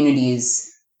communities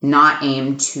not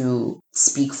aim to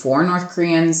speak for North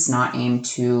Koreans, not aim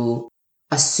to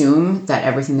assume that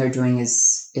everything they're doing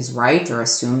is right, or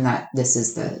assume that this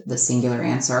is the singular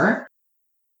answer.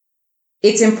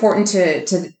 It's important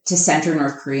to center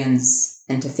North Koreans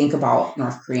and to think about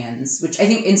North Koreans, which I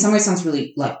think in some ways sounds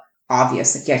really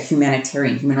obvious.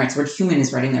 Humanitarian, human rights. The word human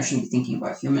is right in there. Shouldn't be thinking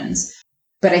about humans.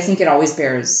 But I think it always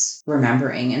bears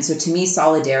remembering. And so to me,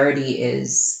 solidarity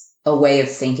is a way of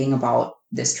thinking about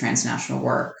this transnational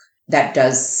work that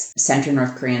does center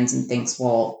North Koreans and thinks,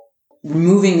 well,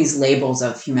 removing these labels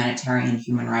of humanitarian,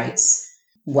 human rights,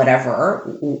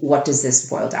 whatever, what does this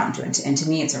boil down to? And to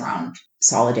me, it's around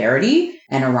solidarity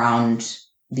and around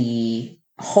the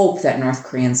hope that North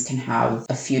Koreans can have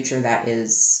a future that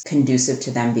is conducive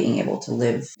to them being able to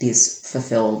live these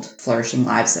fulfilled, flourishing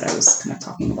lives that I was kind of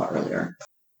talking about earlier.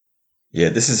 Yeah,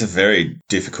 this is a very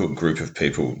difficult group of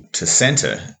people to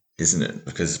center, isn't it?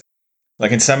 Because,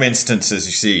 in some instances,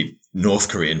 you see North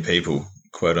Korean people,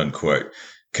 quote unquote,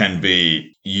 can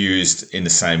be used in the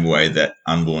same way that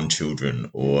unborn children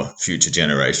or future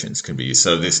generations can be used.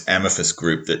 So this amorphous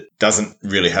group that doesn't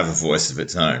really have a voice of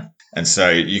its own. And so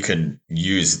you can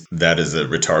use that as a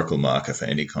rhetorical marker for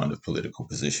any kind of political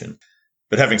position.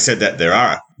 But having said that, there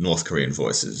are North Korean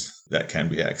voices that can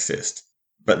be accessed.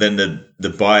 But then the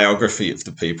biography of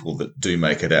the people that do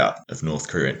make it out of North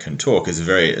Korea and can talk is a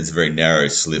very narrow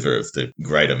sliver of the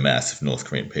greater mass of North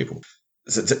Korean people.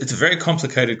 So it's a very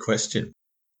complicated question.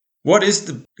 What is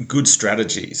the good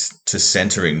strategies to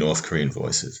centering North Korean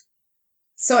voices?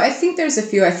 So I think there's a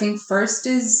few. I think first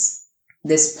is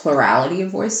this plurality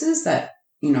of voices that,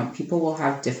 people will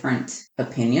have different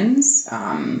opinions,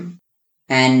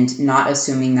 and not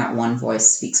assuming that one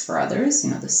voice speaks for others,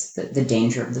 the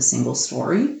danger of the single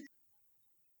story.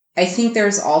 I think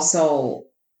there's also,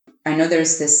 I know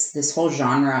there's this whole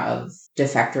genre of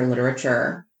defector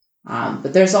literature,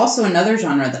 but there's also another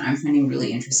genre that I'm finding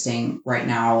really interesting right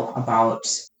now about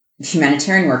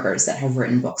humanitarian workers that have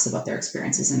written books about their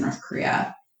experiences in North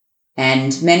Korea.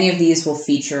 And many of these will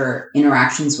feature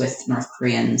interactions with North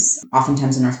Koreans.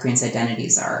 Oftentimes the North Koreans'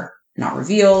 identities are not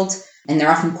revealed, and they're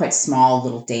often quite small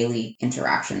little daily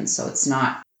interactions. So it's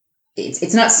not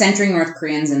centering North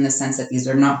Koreans in the sense that these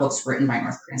are not books written by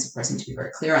North Koreans, of course, I need to be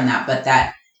very clear on that, but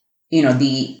that,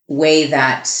 the way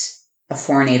that a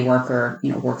foreign aid worker,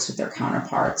 works with their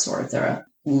counterparts, or the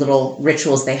little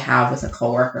rituals they have with a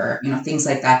coworker, things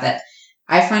like that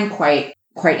I find quite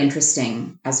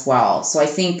interesting as well. So I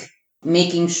think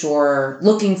looking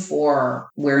for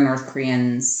where North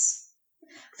Koreans,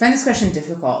 I find this question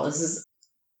difficult.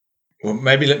 Well,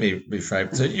 maybe let me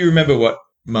reframe. So you remember what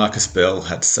Marcus Bell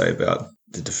had to say about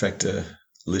the defector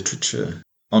literature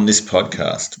on this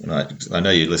podcast? When I know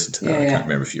you listened to that. I can't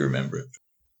remember if you remember it.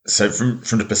 So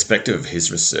from the perspective of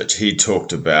his research, he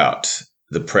talked about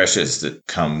the pressures that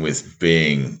come with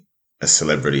being a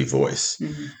celebrity voice.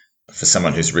 Mm-hmm. For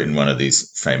someone who's written one of these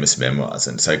famous memoirs,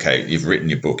 and it's okay, you've written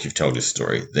your book, you've told your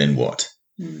story, then what?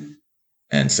 Mm.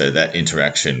 And so that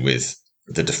interaction with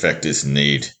the defector's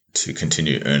need to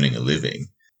continue earning a living,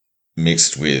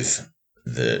 mixed with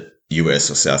the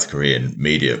US or South Korean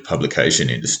media publication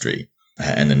industry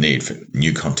and the need for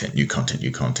new content,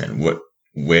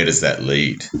 where does that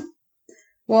lead?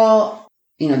 Well,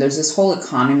 there's this whole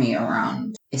economy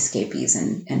around escapees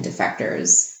and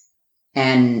defectors,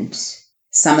 and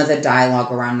some of the dialogue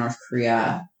around North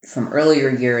Korea from earlier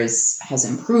years has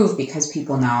improved because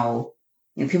people now,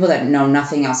 people that know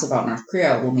nothing else about North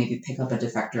Korea will maybe pick up a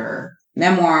defector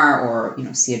memoir or,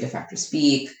 see a defector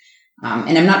speak.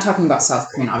 And I'm not talking about South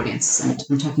Korean audiences.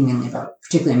 I'm talking mainly about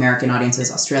particularly American audiences,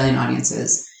 Australian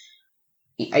audiences.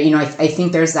 I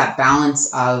think there's that balance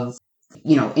of,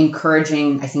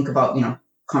 encouraging, I think about,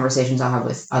 conversations I'll have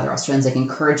with other Australians, like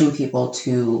encouraging people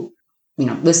to,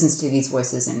 listens to these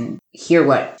voices and hear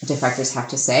what defectors have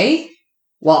to say,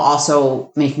 while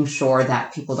also making sure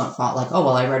that people don't fall like, oh,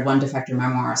 well, I read one defector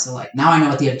memoir, so like now I know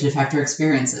what the defector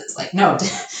experience is. Like, no,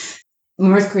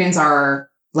 North Koreans are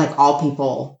like all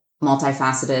people,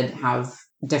 multifaceted, have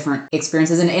different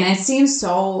experiences. And it seems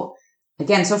so,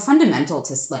 again, so fundamental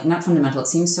to like, not fundamental. It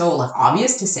seems so like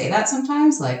obvious to say that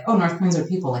sometimes, like, oh, North Koreans are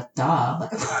people, like, duh.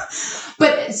 Like,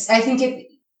 but I think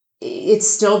it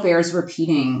still bears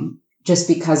repeating, just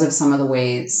because of some of the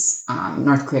ways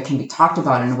North Korea can be talked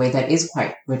about in a way that is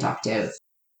quite reductive.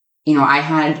 I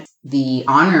had the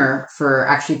honor for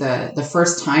actually the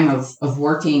first time of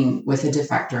working with a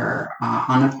defector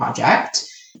on a project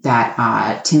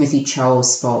that Timothy Cho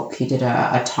spoke. He did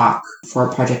a talk for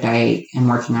a project I am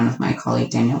working on with my colleague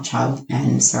Danielle Chubb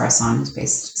and Sarah Son, who's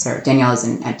based. Danielle is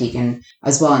at Deakin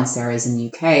as well, and Sarah is in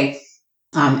the UK.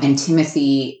 And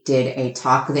Timothy did a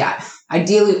talk that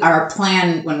ideally our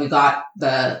plan when we got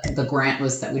the grant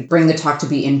was that we'd bring the talk to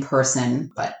be in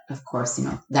person, but of course,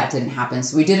 that didn't happen.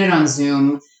 So we did it on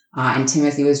Zoom, and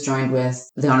Timothy was joined with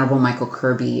the Honorable Michael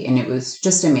Kirby, and it was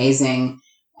just amazing.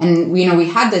 And we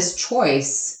had this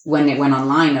choice when it went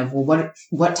online of, well,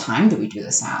 what time do we do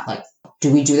this at? Like,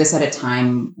 do we do this at a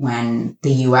time when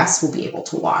the US will be able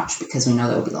to watch? Because we know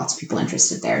there will be lots of people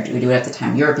interested there. Do we do it at the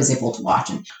time Europe is able to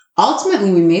watch? And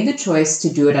ultimately, we made the choice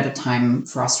to do it at a time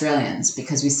for Australians,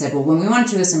 because we said, well, when we want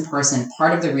to do this in person,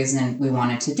 part of the reason we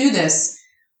wanted to do this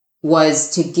was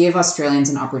to give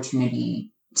Australians an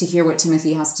opportunity to hear what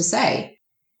Timothy has to say.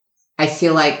 I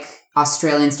feel like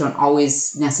Australians don't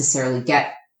always necessarily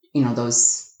get,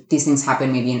 these things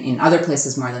happen maybe in other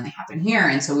places more than they happen here.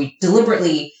 And so we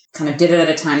deliberately kind of did it at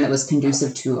a time that was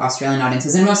conducive to Australian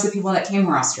audiences. And most of the people that came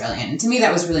were Australian. And to me,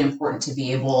 that was really important to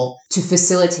be able to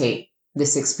facilitate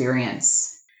this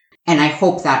experience. And I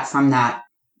hope that from that,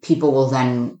 people will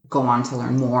then go on to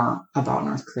learn more about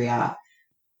North Korea.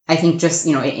 I think just,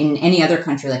 in any other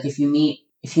country, like if you meet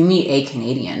a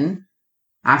Canadian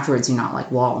afterwards, you're not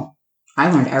like, well, I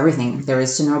learned everything there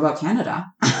is to know about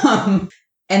Canada.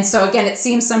 And so again, it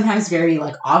seems sometimes very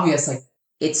like obvious, like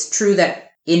it's true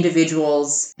that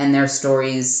individuals and their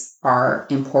stories are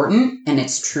important. And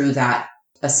it's true that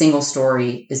a single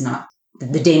story is not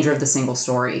the danger of the single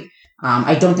story.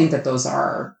 I don't think that those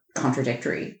are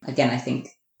contradictory. Again, I think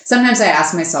sometimes I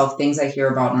ask myself things I hear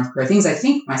about North Korea, things I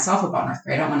think myself about North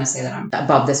Korea. I don't want to say that I'm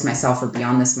above this myself or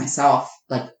beyond this myself.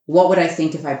 Like, what would I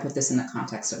think if I put this in the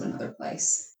context of another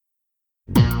place?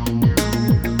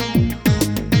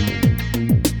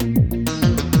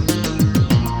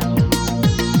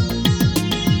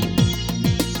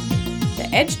 The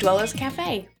Edge Dwellers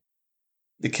Cafe.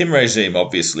 The Kim regime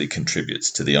obviously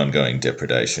contributes to the ongoing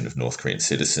depredation of North Korean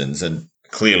citizens, and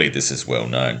clearly this is well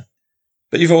known.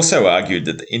 But you've also argued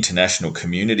that the international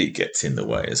community gets in the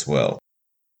way as well.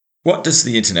 What does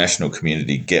the international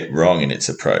community get wrong in its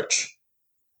approach?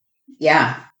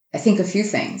 Yeah, I think a few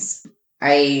things.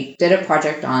 I did a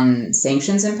project on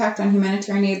sanctions impact on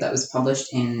humanitarian aid that was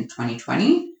published in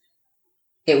 2020.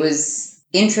 It was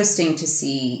interesting to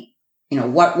see,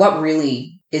 what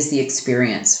really is the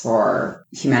experience for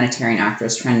humanitarian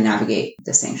actors trying to navigate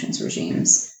the sanctions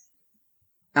regimes.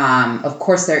 Of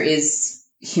course, there is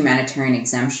humanitarian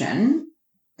exemption,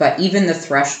 but even the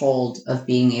threshold of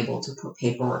being able to put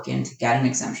paperwork in to get an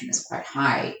exemption is quite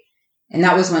high. And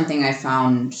that was one thing I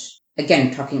found,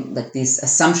 again, talking like these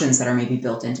assumptions that are maybe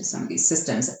built into some of these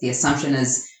systems, that the assumption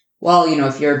is, well,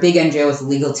 if you're a big NGO with a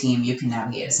legal team, you can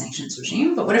navigate a sanctions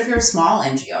regime. But what if you're a small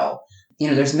NGO?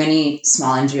 There's many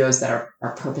small NGOs that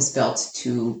are purpose-built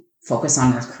to focus on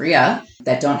North Korea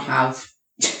that don't have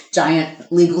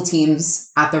giant legal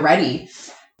teams at the ready.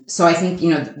 So I think,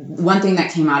 one thing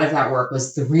that came out of that work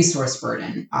was the resource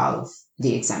burden of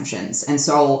the exemptions. And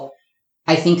so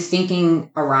I think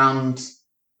thinking around,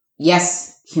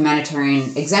 yes,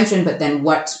 humanitarian exemption, but then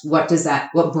what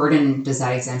burden does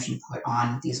that exemption put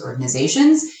on these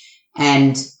organizations?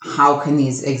 And how can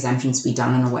these exemptions be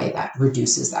done in a way that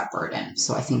reduces that burden?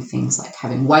 So I think things like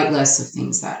having whitelists of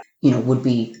things that, would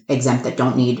be exempt that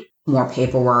don't need more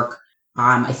paperwork.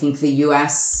 I think the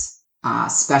U.S.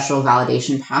 Special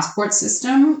validation passport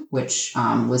system, which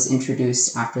was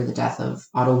introduced after the death of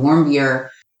Otto Warmbier,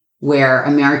 where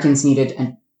Americans needed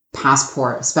a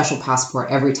special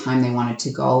passport every time they wanted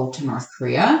to go to North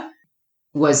Korea,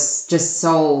 was just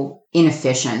so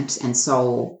inefficient and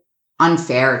so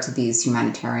unfair to these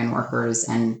humanitarian workers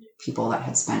and people that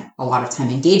had spent a lot of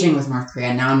time engaging with North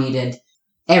Korea now needed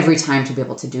every time to be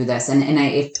able to do this. And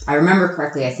if I remember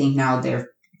correctly, I think now they're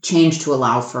changed to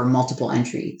allow for multiple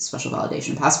entry special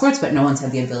validation passports, but no one's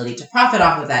had the ability to profit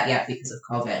off of that yet because of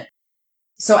COVID.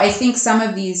 So I think some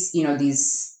of these,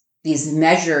 these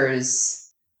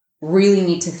measures really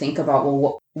need to think about,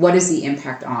 well, what is the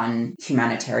impact on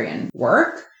humanitarian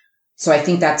work? So I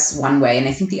think that's one way. And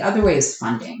I think the other way is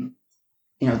funding.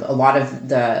 A lot of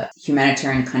the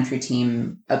humanitarian country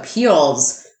team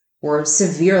appeals were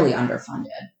severely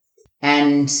underfunded.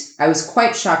 And I was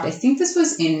quite shocked. I think this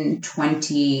was in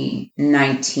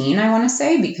 2019, I want to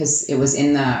say, because it was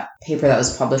in the paper that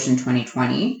was published in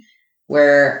 2020,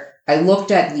 where I looked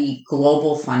at the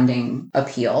global funding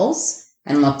appeals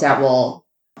and looked at,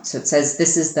 so it says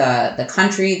this is the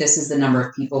country, this is the number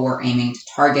of people we're aiming to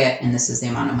target, and this is the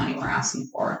amount of money we're asking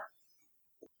for.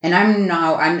 And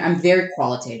I'm very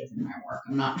qualitative in my work.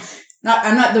 I'm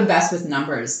not the best with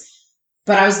numbers,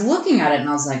 but I was looking at it and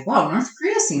I was like, wow, North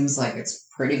Korea seems like it's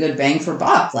pretty good bang for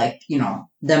buck. Like,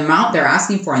 the amount they're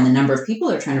asking for and the number of people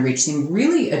they're trying to reach seem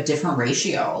really a different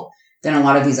ratio than a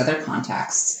lot of these other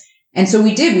contexts. And so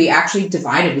we actually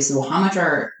divided. We said, well, how much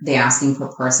are they asking per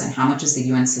person? How much is the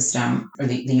UN system or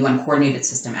the UN coordinated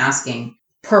system asking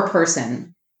per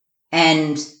person?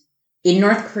 And in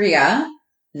North Korea,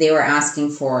 they were asking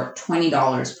for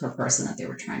 $20 per person that they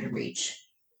were trying to reach.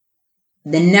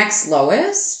 The next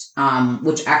lowest,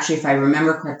 which actually, if I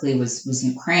remember correctly, was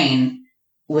Ukraine,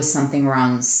 was something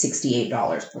around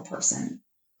 $68 per person.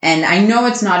 And I know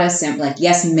it's not as simple. Like,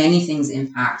 yes, many things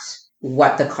impact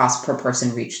what the cost per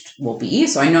person reached will be.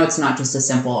 So I know it's not just a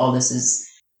simple, there's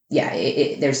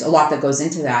a lot that goes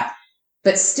into that.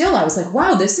 But still, I was like,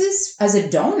 wow, this is, as a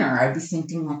donor, I'd be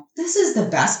thinking, like, this is the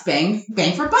best bang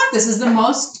for buck. This is the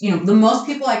most, the most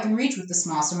people I can reach with the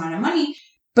smallest amount of money.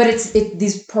 But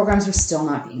these programs are still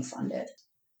not being funded.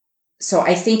 So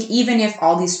I think even if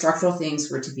all these structural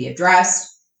things were to be addressed,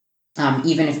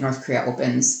 even if North Korea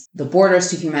opens the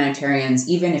borders to humanitarians,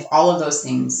 even if all of those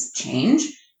things change,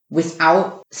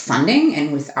 without funding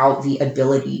and without the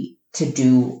ability to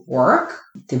do work,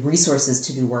 the resources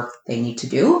to do work they need to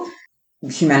do,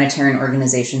 humanitarian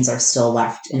organizations are still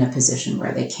left in a position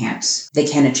where they can't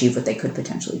achieve what they could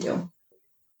potentially do.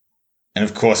 And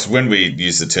of course, when we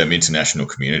use the term international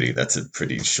community, that's a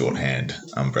pretty shorthand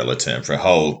umbrella term for a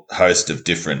whole host of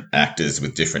different actors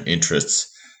with different interests.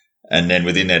 And then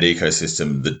within that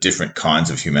ecosystem, the different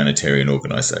kinds of humanitarian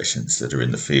organisations that are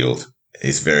in the field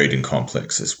is varied and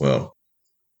complex as well.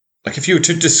 Like if you were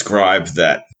to describe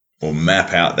that or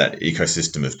map out that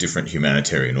ecosystem of different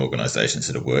humanitarian organisations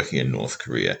that are working in North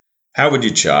Korea, how would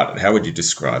you chart it? How would you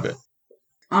describe it?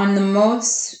 On the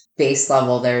most base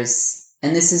level, there's,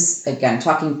 and this is, again,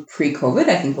 talking pre-COVID,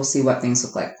 I think we'll see what things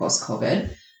look like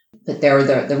post-COVID. But there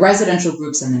are the residential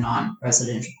groups and the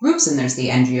non-residential groups, and there's the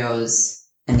NGOs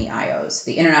and the IOs,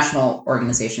 the international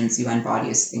organizations, UN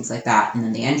bodies, things like that, and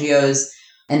then the NGOs,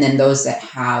 and then those that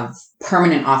have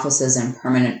permanent offices and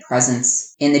permanent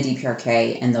presence in the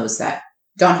DPRK, and those that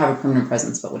don't have a permanent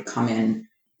presence but would come in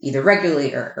either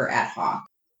regularly or ad hoc.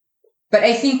 But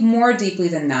I think more deeply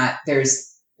than that, there's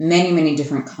many, many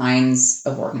different kinds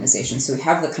of organizations. So we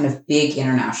have the kind of big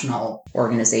international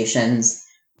organizations,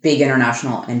 big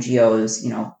international NGOs,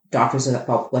 Doctors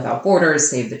Without Borders,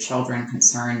 Save the Children,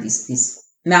 Concern, these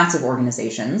massive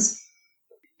organizations.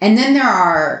 And then there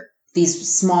are these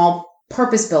small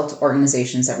purpose-built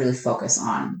organizations that really focus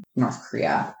on North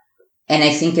Korea. And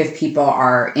I think if people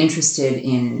are interested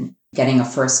in getting a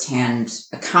firsthand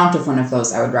account of one of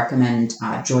those, I would recommend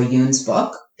Joy Yoon's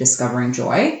book, Discovering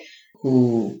Joy,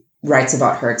 who writes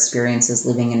about her experiences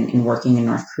living and working in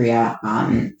North Korea,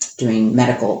 doing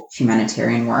medical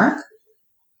humanitarian work.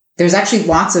 There's actually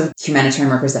lots of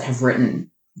humanitarian workers that have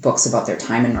written books about their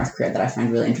time in North Korea that I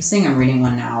find really interesting. I'm reading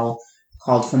one now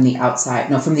called From the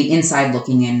Inside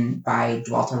Looking In by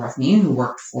Dwalta Ravnin, who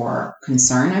worked for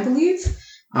Concern, I believe.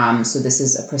 So this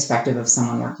is a perspective of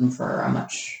someone working for a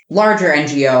much larger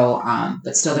NGO,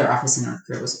 but still their office in North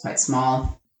Korea was quite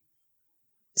small.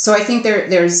 So I think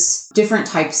there's different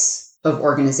types of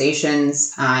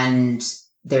organizations, and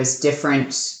there's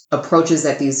different approaches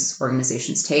that these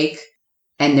organizations take,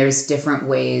 and there's different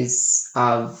ways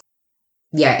of,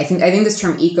 I think this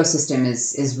term ecosystem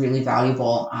is really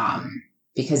valuable,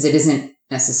 because it isn't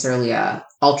necessarily a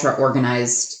ultra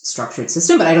organized structured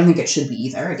system, but I don't think it should be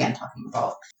either. Again, talking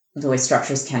about the way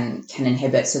structures can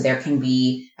inhibit. So there can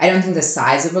be, I don't think the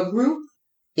size of a group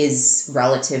is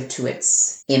relative to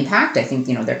its impact. I think,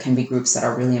 there can be groups that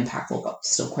are really impactful, but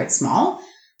still quite small.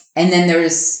 And then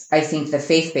there's, I think, the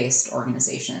faith-based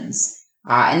organizations.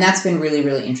 And that's been really,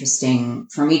 really interesting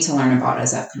for me to learn about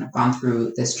as I've kind of gone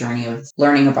through this journey of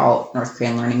learning about North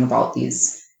Korea and learning about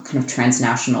these kind of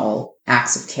transnational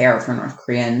acts of care for North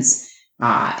Koreans,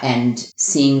 and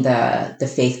seeing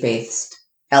the faith-based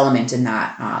element in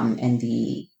that, and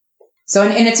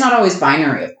it's not always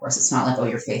binary, of course. It's not like,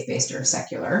 you're faith-based or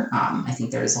secular. I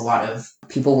think there's a lot of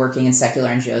people working in secular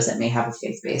NGOs that may have a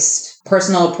faith-based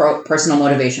personal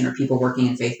motivation, or people working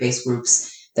in faith-based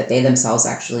groups that they themselves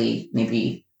actually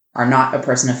maybe are not a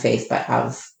person of faith, but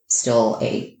have still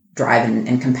a drive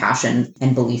and compassion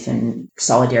and belief in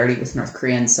solidarity with North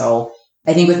Koreans. So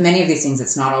I think with many of these things,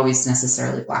 it's not always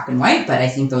necessarily black and white, but I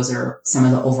think those are some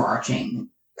of the overarching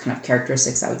kind of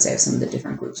characteristics, I would say, of some of the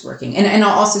different groups working. And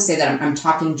I'll also say that I'm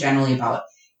talking generally about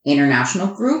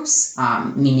international groups,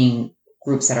 meaning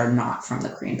groups that are not from the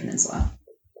Korean Peninsula.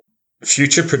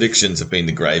 Future predictions have been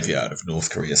the graveyard of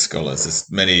North Korea scholars, as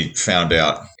many found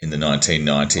out in the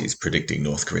 1990s predicting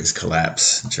North Korea's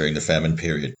collapse during the famine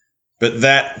period. But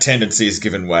that tendency has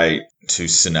given way to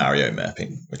scenario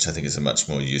mapping, which I think is a much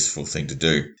more useful thing to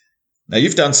do. Now,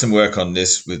 you've done some work on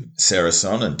this with Sarah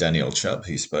Son and Danielle Chubb,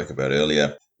 who you spoke about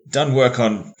earlier, done work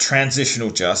on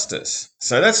transitional justice.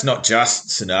 So that's not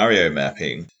just scenario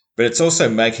mapping, but it's also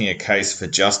making a case for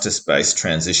justice-based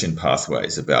transition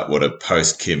pathways about what a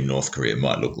post-Kim North Korea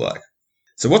might look like.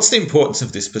 So what's the importance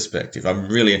of this perspective? I'm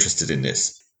really interested in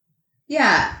this.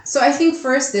 Yeah, so I think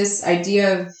first, this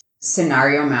idea of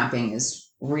scenario mapping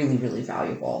is really, really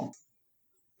valuable.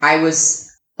 I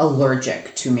was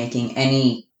allergic to making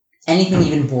anything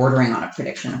even bordering on a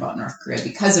prediction about North Korea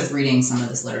because of reading some of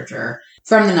this literature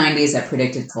from the 90s that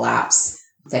predicted collapse,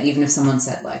 that even if someone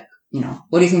said, like,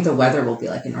 what do you think the weather will be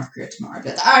like in North Korea tomorrow? I'd be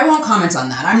like, I won't comment on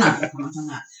that. I'm not going to comment on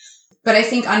that. But I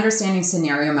think understanding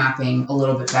scenario mapping a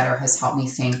little bit better has helped me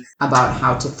think about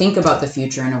how to think about the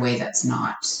future in a way that's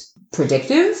not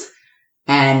predictive.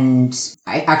 And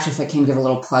I actually, if I can give a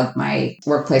little plug, my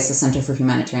workplace, the Center for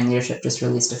Humanitarian Leadership, just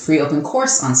released a free open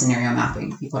course on scenario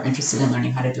mapping. People are interested in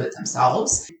learning how to do it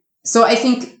themselves. So I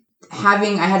think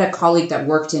I had a colleague that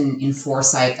worked in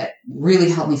foresight that really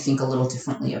helped me think a little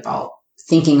differently about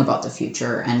thinking about the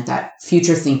future, and that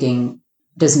future thinking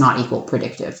does not equal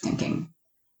predictive thinking,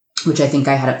 which I think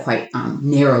I had a quite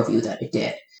narrow view that it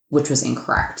did, which was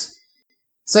incorrect.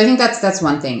 So I think that's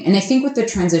one thing. And I think with the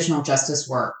transitional justice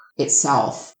work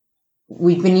itself,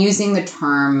 we've been using the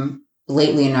term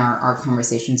lately in our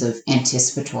conversations of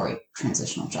anticipatory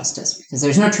transitional justice, because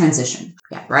there's no transition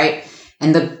yet, right?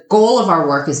 And the goal of our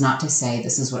work is not to say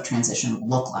this is what transition will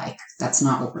look like. That's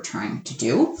not what we're trying to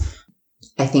do.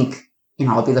 I think,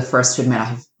 I'll be the first to admit I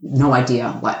have no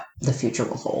idea what the future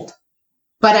will hold.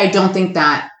 But I don't think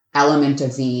that element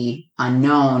of the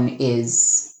unknown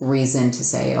is reason to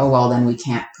say, oh, well, then we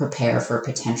can't prepare for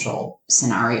potential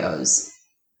scenarios.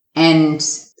 And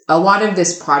a lot of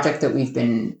this project that we've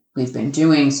been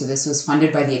doing, so this was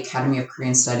funded by the Academy of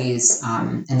Korean Studies,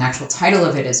 and the actual title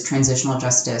of it is Transitional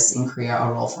Justice in Korea,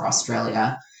 A Role for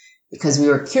Australia, because we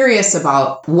were curious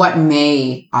about what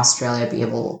may Australia be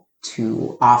able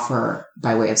to offer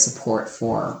by way of support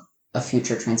for a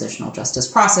future transitional justice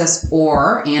process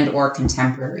or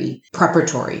contemporary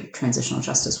preparatory transitional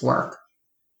justice work.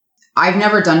 I've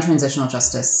never done transitional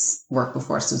justice work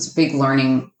before, so it's a big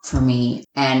learning for me.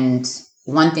 And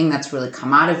one thing that's really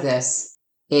come out of this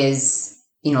is,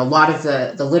 a lot of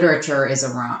the literature is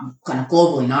around kind of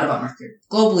globally, not about North Korea,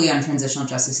 globally on transitional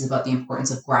justice is about the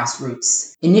importance of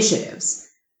grassroots initiatives.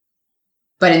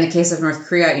 But in the case of North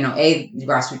Korea, A, the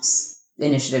grassroots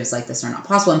initiatives like this are not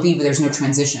possible, and B, there's no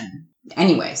transition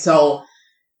anyway. So,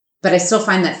 but I still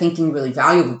find that thinking really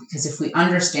valuable, because if we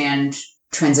understand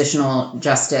transitional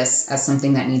justice as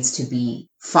something that needs to be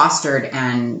fostered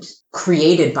and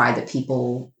created by the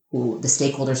people the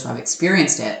stakeholders who have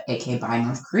experienced it, aka by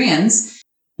North Koreans,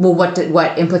 well,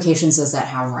 what implications does that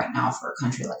have right now for a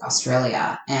country like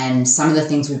Australia? And some of the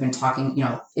things we've been talking,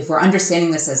 if we're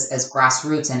understanding this as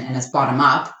grassroots and as bottom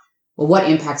up, well, what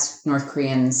impacts North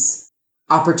Koreans'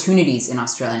 opportunities in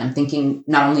Australia? And I'm thinking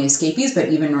not only escapees, but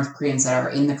even North Koreans that are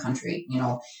in the country.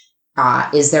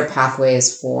 Is there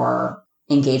pathways for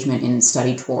engagement in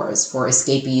study tours for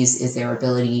escapees? Is there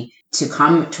ability to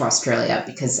come to Australia?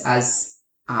 Because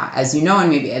as you know,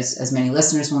 and maybe as many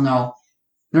listeners will know,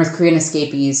 North Korean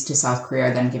escapees to South Korea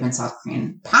are then given South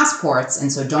Korean passports, and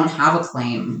so don't have a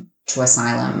claim to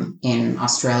asylum in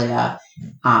Australia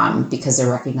because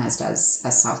they're recognized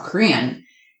as South Korean.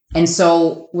 And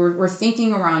so we're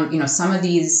thinking around, some of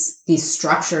these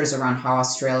structures around how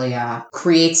Australia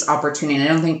creates opportunity. And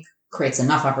I don't think creates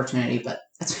enough opportunity, but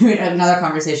that's another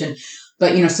conversation.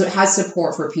 But, so it has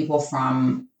support for people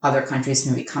from other countries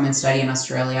to maybe come and study in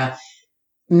Australia.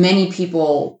 Many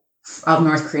people of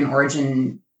North Korean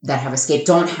origin that have escaped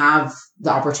don't have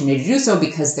the opportunity to do so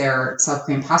because their South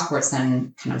Korean passports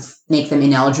then kind of make them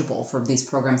ineligible for these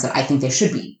programs that I think they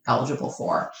should be eligible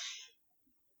for.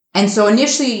 And so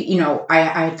initially,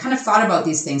 I kind of thought about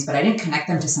these things, but I didn't connect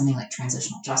them to something like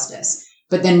transitional justice.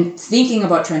 But then thinking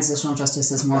about transitional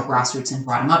justice as more grassroots and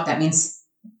bottom up, that means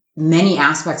many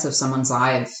aspects of someone's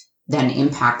life then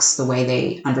impacts the way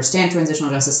they understand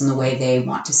transitional justice and the way they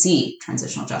want to see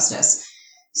transitional justice.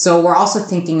 So we're also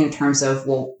thinking in terms of,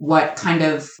 well, what kind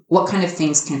of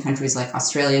things can countries like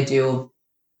Australia do?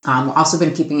 We've also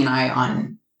been keeping an eye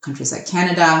on countries like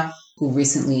Canada, who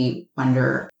recently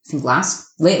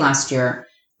late last year,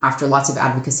 after lots of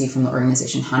advocacy from the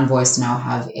organization Han Voice, now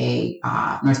have a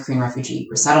North Korean refugee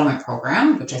resettlement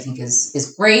program, which I think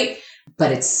is great,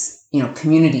 but it's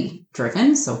community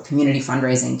driven. So community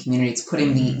fundraising, it's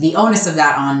putting the onus of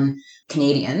that on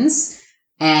Canadians.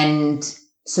 And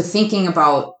so thinking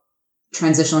about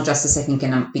transitional justice, I think,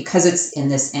 because it's in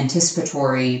this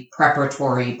anticipatory,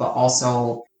 preparatory, but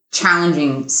also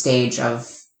challenging stage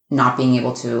of not being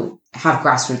able to have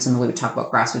grassroots in the way we talk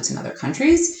about grassroots in other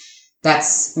countries,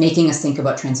 that's making us think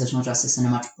about transitional justice in a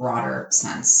much broader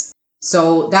sense.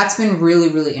 So that's been really,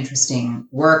 really interesting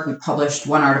work. We published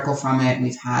one article from it.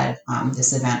 We've had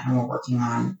this event, and we're working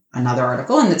on another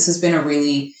article. And this has been a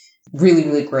really, really,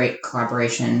 really great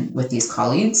collaboration with these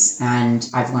colleagues, and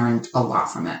I've learned a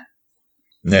lot from it.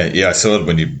 Yeah, I saw it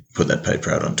when you put that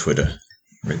paper out on Twitter.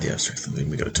 Read the abstract and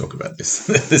we got to talk about this.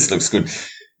 This looks good.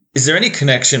 Is there any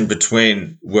connection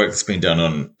between work that's been done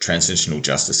on transitional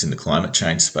justice in the climate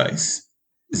change space?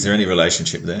 Is there any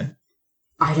relationship there?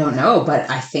 I don't know, but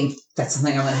I think that's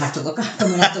something I'm going to have to look up. I'm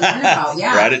going to have to learn about.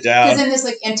 Yeah. Write it down. Because in this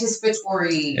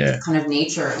anticipatory kind of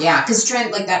nature. Yeah. Because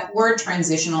that word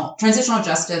transitional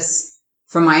justice,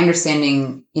 from my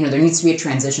understanding, there needs to be a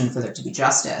transition for there to be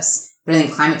justice. But I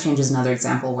think climate change is another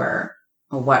example where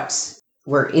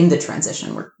we're in the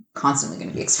transition. We're constantly going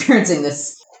to be experiencing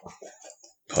this.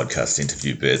 Podcast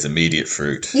interview bears immediate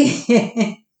fruit. So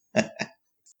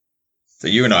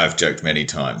you and I have joked many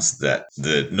times that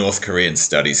the North Korean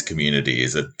studies community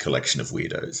is a collection of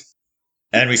weirdos.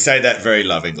 And we say that very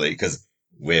lovingly because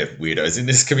we're weirdos in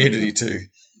this community too.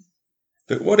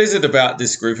 But what is it about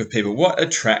this group of people? What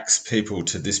attracts people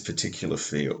to this particular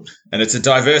field? And it's a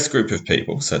diverse group of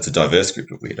people, so it's a diverse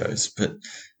group of weirdos. But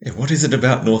what is it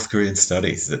about North Korean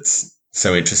studies that's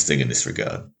so interesting in this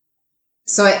regard?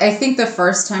 So I think the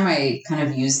first time I kind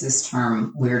of used this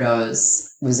term weirdos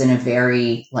was in a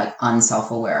very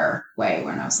unself-aware way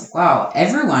when I was like, wow,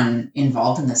 everyone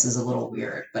involved in this is a little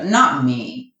weird, but not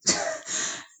me.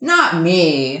 Not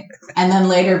me. And then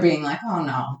later being like, oh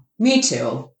no, me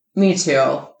too. Me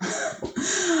too.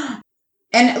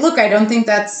 And look, I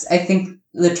think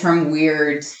the term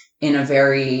weird in a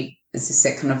very, as you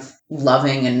say, kind of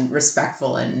loving and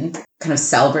respectful and kind of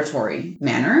celebratory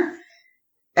manner.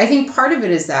 I think part of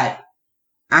it is that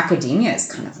academia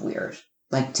is kind of weird.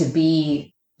 Like to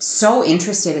be so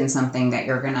interested in something that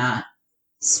you're going to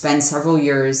spend several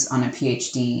years on a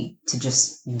PhD to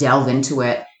just delve into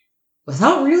it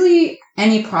without really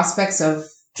any prospects of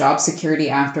job security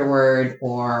afterward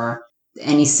or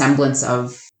any semblance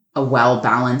of a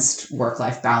well-balanced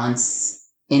work-life balance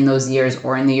in those years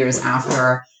or in the years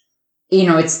after.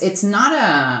 It's not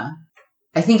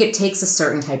I think it takes a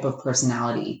certain type of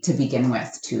personality to begin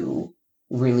with to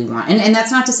really want, and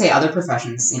that's not to say other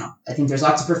professions, I think there's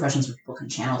lots of professions where people can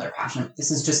channel their passion.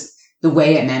 This is just the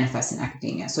way it manifests in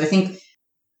academia. So I think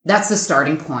that's the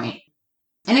starting point.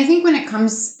 And I think when it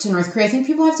comes to North Korea, I think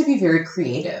people have to be very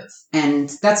creative. And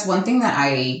that's one thing that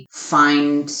I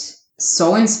find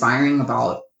so inspiring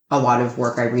about a lot of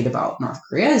work I read about North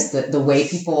Korea is the way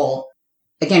people,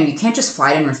 again, you can't just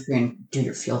fly to North Korea and do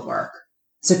your field work.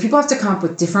 So people have to come up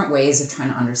with different ways of trying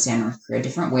to understand North Korea,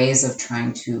 different ways of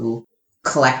trying to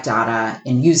collect data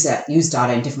and use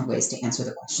data in different ways to answer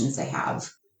the questions they have.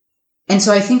 And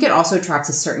so I think it also attracts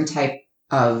a certain type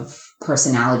of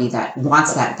personality that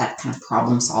wants that kind of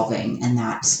problem solving and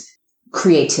that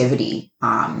creativity,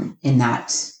 in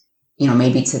that,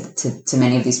 maybe to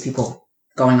many of these people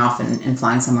going off and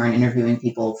flying somewhere and interviewing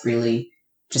people really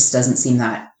just doesn't seem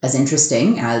that as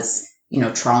interesting as,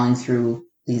 trawling through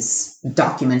these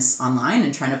documents online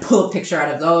and trying to pull a picture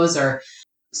out of those.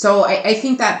 So I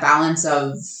think that balance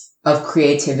of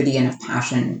creativity and of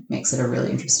passion makes it a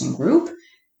really interesting group.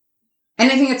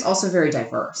 And I think it's also very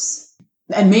diverse.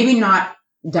 And maybe not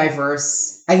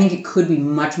diverse. I think it could be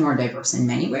much more diverse in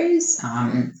many ways,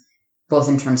 both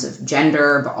in terms of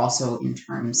gender, but also in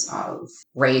terms of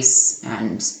race.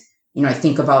 And, I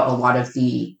think about a lot of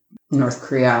the North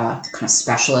Korea kind of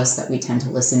specialists that we tend to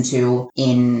listen to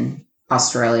in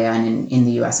Australia and in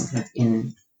the US and kind of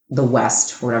in the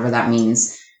West, whatever that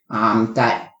means,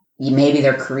 that maybe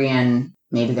they're Korean,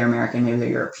 maybe they're American, maybe they're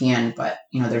European, but,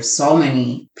 there's so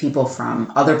many people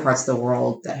from other parts of the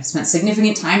world that have spent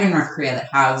significant time in North Korea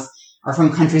that are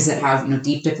from countries that have,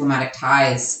 deep diplomatic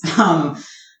ties,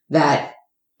 that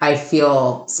I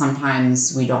feel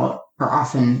sometimes we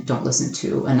often don't listen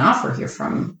to enough or hear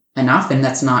from enough. And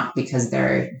that's not because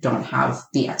they don't have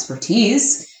the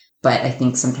expertise, but I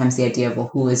think sometimes the idea of,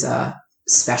 who is a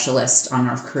specialist on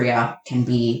North Korea can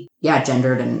be,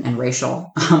 gendered and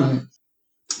racial.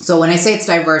 So when I say it's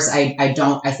diverse,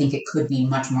 I think it could be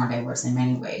much more diverse in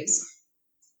many ways.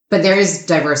 But there is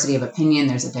diversity of opinion.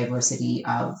 There's a diversity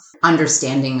of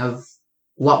understanding of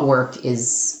what work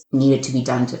is needed to be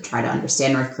done to try to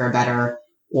understand North Korea better,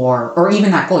 or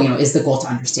even that goal, is the goal to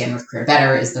understand North Korea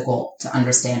better? Is the goal to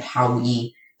understand how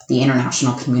the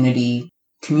international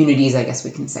communities, I guess we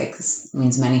can say, because it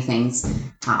means many things,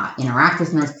 interact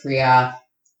with North Korea?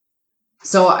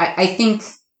 So I think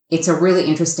it's a really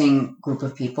interesting group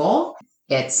of people.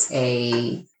 It's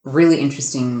a really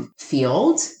interesting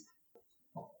field.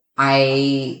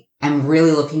 I am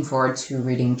really looking forward to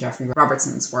reading Jeffrey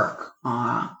Robertson's work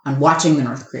on watching the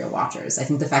North Korea Watchers. I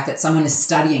think the fact that someone is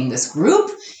studying this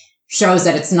group shows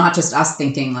that it's not just us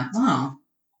thinking like, wow,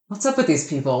 what's up with these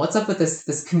people? What's up with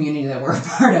this community that we're a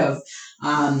part of?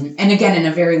 And again, in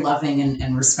a very loving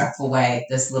and respectful way,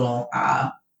 this little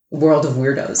world of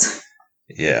weirdos.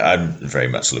 Yeah, I'm very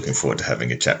much looking forward to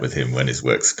having a chat with him when his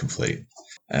work's complete.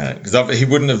 Because he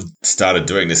wouldn't have started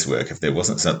doing this work if there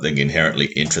wasn't something inherently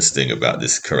interesting about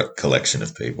this collection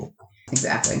of people.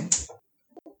 Exactly.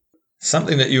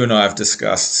 Something that you and I have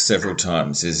discussed several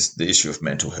times is the issue of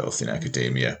mental health in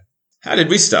academia. How did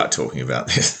we start talking about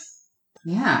this?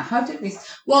 Yeah, how did we?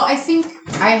 Well, I think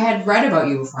I had read about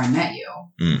you before I met you.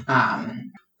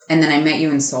 And then I met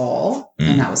you in Seoul,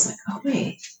 and that was like, oh,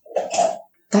 wait.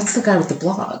 That's the guy with the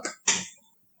blog.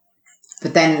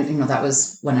 But then, that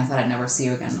was when I thought I'd never see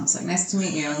you again. I was like, nice to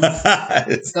meet you.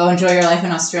 Go enjoy your life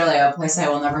in Australia, a place I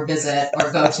will never visit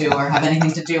or go to or have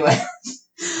anything to do with.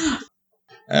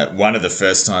 One of the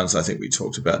first times I think we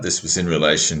talked about this was in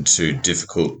relation to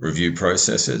difficult review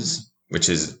processes, which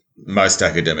is most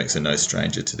academics are no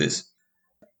stranger to this.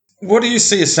 What do you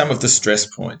see as some of the stress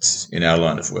points in our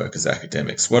line of work as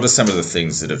academics? What are some of the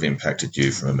things that have impacted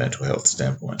you from a mental health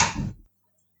standpoint?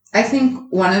 I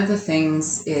think one of the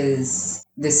things is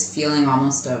this feeling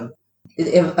almost of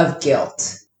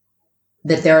guilt,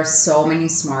 that there are so many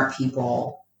smart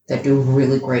people that do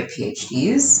really great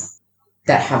PhDs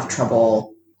that have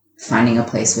trouble finding a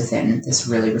place within this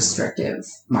really restrictive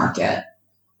market.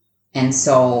 And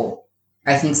so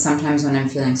I think sometimes when I'm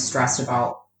feeling stressed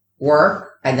about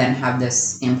work, I then have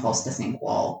this impulse to think,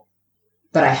 well,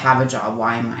 but I have a job.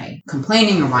 Why am I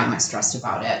complaining, or why am I stressed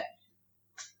about it?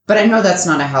 But I know that's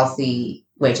not a healthy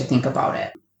way to think about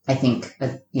it. I think,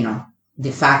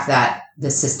 the fact that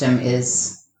the system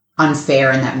is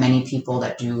unfair and that many people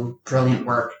that do brilliant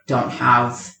work don't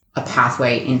have a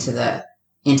pathway into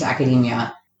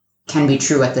academia can be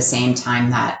true at the same time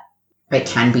that it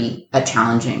can be a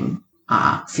challenging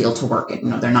field to work in.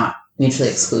 They're not mutually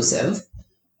exclusive.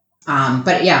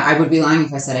 But yeah, I would be lying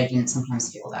if I said I didn't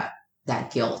sometimes feel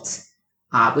that guilt,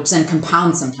 which then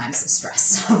compounds sometimes the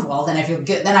stress. Well, then I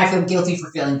feel guilty for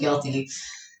feeling guilty.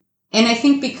 And I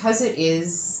think because it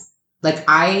is,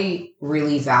 I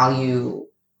really value,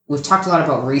 we've talked a lot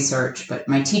about research, but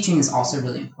my teaching is also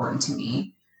really important to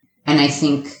me. And I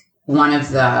think one of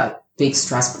the big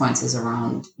stress points is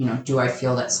around, do I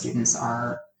feel that students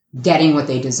are getting what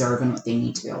they deserve and what they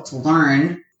need to be able to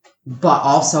learn? But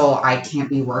also I can't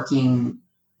be working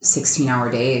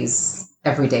 16-hour days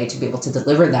every day to be able to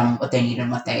deliver them what they need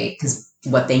and what they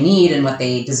need and what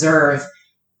they deserve.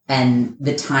 And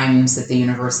the times that the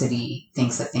university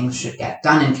thinks that things should get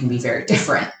done and can be very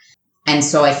different. And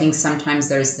so I think sometimes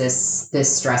there's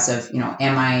this stress of,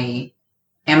 am I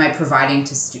providing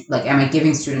to am I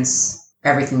giving students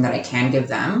everything that I can give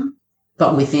them,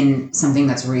 but within something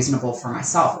that's reasonable for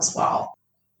myself as well.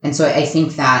 And so I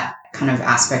think that kind of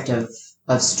aspect of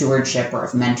stewardship or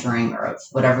of mentoring or of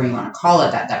whatever you want to call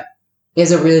it, that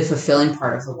is a really fulfilling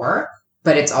part of the work,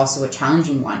 but it's also a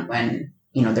challenging one when,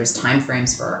 there's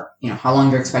timeframes for, how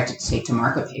long you're expected to take to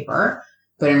mark a paper.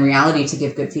 But in reality, to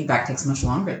give good feedback takes much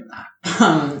longer than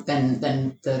that,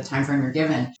 than the timeframe you're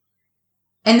given.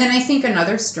 And then I think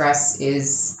another stress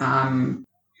is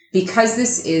because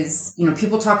this is,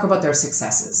 people talk about their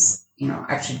successes.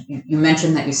 Actually, you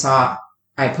mentioned that you saw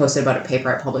I posted about a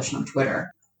paper I published on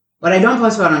Twitter. What I don't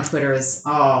post about on Twitter is,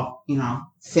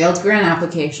 failed grant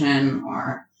application,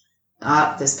 or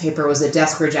this paper was a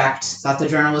desk reject, thought the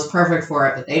journal was perfect for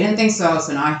it, but they didn't think so.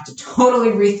 So now I have to totally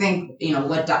rethink,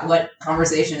 what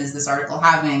conversation is this article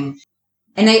having?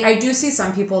 And I do see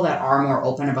some people that are more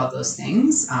open about those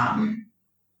things.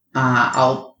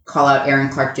 I'll call out Aaron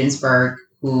Clark Ginsberg,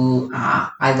 who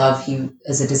I love. He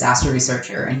is a disaster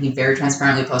researcher, and he very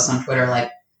transparently posts on Twitter,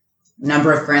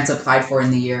 number of grants applied for in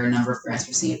the year, number of grants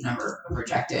received, number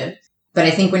rejected. But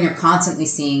I think when you're constantly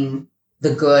seeing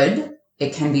the good,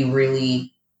 it can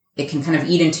kind of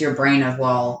eat into your brain of,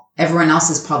 well, everyone else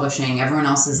is publishing, everyone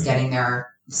else is getting their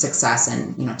success.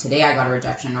 And, today I got a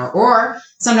rejection, or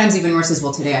sometimes even worse is,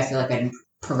 well, today I feel like I didn't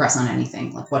progress on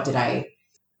anything. What did I,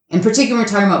 in particular, we're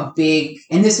talking about big,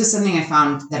 and this was something I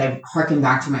found that I harkened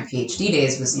back to my PhD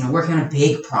days was, working on a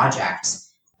big project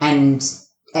and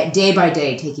day by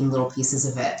day taking little pieces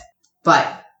of it.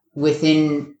 But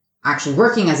within actually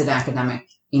working as an academic,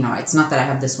 it's not that I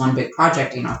have this one big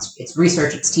project, it's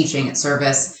research, it's teaching, it's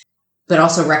service, but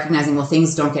also recognizing, well,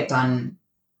 things don't get done.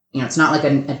 It's not like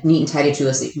a neat and tidy to-do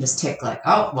list that you can just tick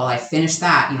oh, well, I finished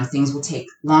that, things will take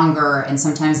longer. And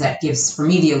sometimes that gives, for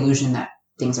me, the illusion that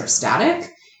things are static.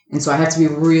 And so I have to be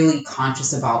really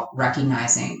conscious about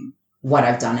recognizing what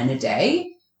I've done in a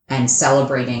day and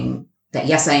celebrating that,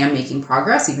 yes, I am making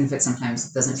progress, even if it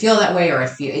sometimes doesn't feel that way, or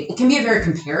it can be a very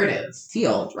comparative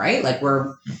field, right?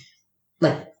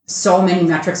 So many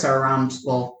metrics are around,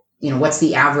 well, what's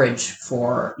the average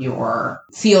for your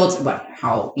field?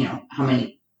 How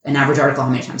many, an average article, how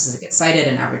many times does it get cited?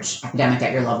 An average academic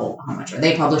at your level, how much are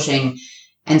they publishing?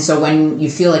 And so when you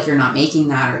feel like you're not making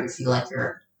that, or you feel like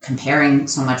you're comparing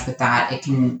so much with that, it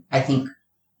can, I think,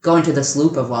 go into this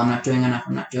loop of, well, I'm not doing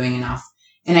enough.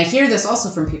 And I hear this also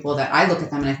from people that I look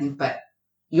at them and I think, but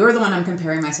you're the one I'm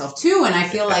comparing myself to, and I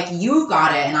feel like you've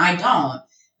got it and I don't.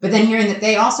 But then hearing that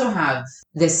they also have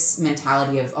this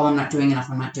mentality of, oh, I'm not doing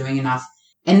enough.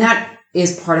 And that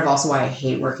is part of also why I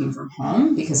hate working from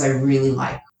home, because I really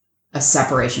like a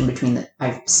separation between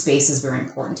space is very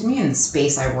important to me, and the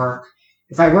space I work.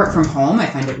 If I work from home, I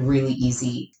find it really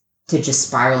easy to just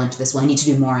spiral into this, well, I need to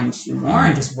do more, and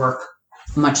just work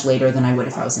much later than I would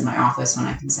if I was in my office, when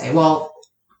I can say, well,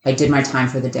 I did my time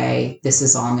for the day. This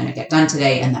is all I'm going to get done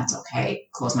today, and that's okay.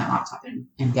 Close my laptop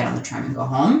and get on the tram and go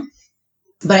home.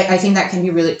 But I think that can be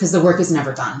really, because the work is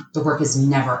never done. The work is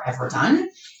never, ever done.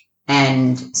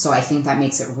 And so I think that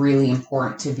makes it really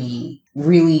important to be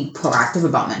really proactive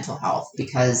about mental health,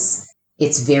 because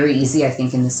it's very easy, I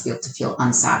think, in this field to feel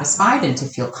unsatisfied and to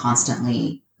feel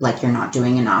constantly like you're not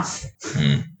doing enough.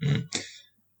 Mm-hmm. And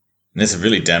there's a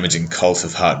really damaging cult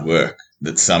of hard work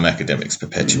that some academics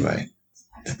perpetuate,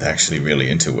 that they're actually really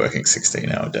into working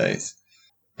 16-hour days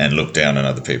and look down on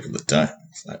other people that don't.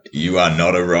 It's like, you are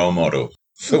not a role model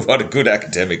for what a good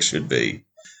academic should be.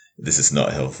 This is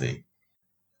not healthy.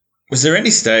 Was there any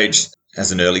stage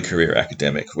as an early career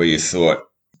academic where you thought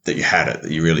that you had it,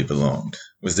 that you really belonged?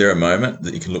 Was there a moment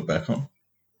that you can look back on?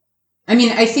 I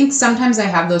mean, I think sometimes I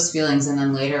have those feelings, and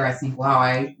then later I think, wow,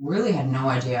 I really had no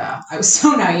idea. I was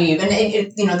so naive. And,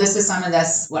 this is some of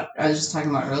this, what I was just talking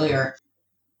about earlier.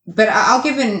 But I'll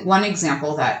give one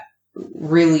example that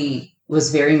really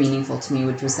was very meaningful to me,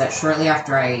 which was that shortly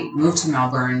after I moved to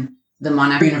Melbourne, the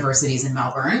Monash University is in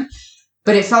Melbourne,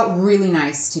 but it felt really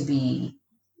nice to be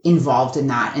involved in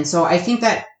that. And so I think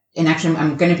that, and actually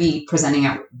I'm going to be presenting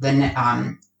at the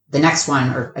next one,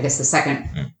 or I guess the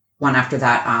second one after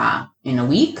that, in a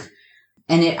week.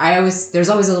 And there's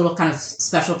always a little kind of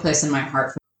special place in my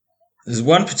heart. There's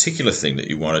one particular thing that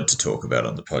you wanted to talk about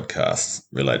on the podcast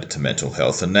related to mental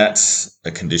health, and that's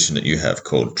a condition that you have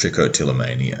called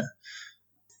trichotillomania.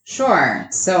 Sure.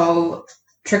 So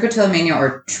trichotillomania,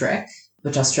 or TRIC,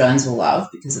 which Australians will love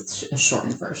because it's a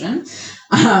shortened version.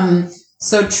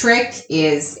 So TRIC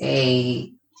is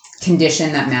a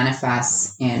condition that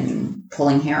manifests in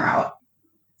pulling hair out.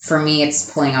 For me,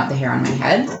 it's pulling out the hair on my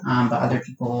head, but other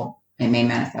people, it may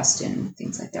manifest in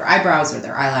things like their eyebrows or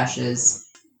their eyelashes.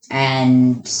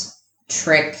 And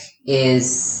TRIC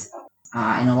is,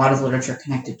 in a lot of literature,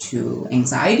 connected to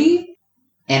anxiety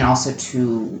and also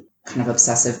to kind of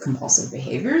obsessive compulsive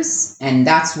behaviors. And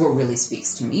that's what really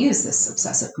speaks to me, is this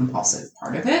obsessive compulsive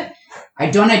part of it. I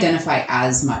don't identify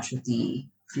as much with the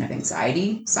kind of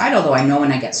anxiety side, although I know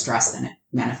when I get stressed, then it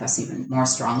manifests even more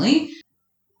strongly.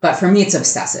 But for me, it's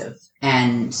obsessive.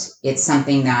 And it's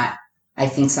something that I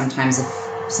think sometimes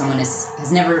if someone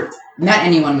has never met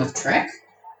anyone with TRIC,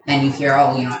 and you hear,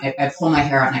 I pull my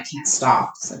hair out and I can't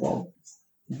stop. It's like, well,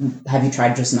 have you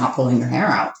tried just not pulling your hair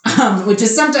out? Which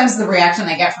is sometimes the reaction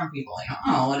I get from people,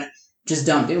 just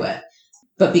don't do it.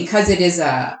 But because it is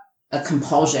a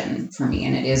compulsion for me,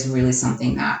 and it is really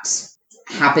something that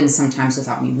happens sometimes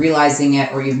without me realizing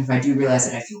it, or even if I do realize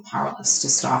it, I feel powerless to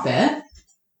stop it.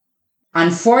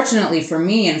 Unfortunately for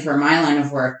me and for my line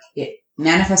of work, it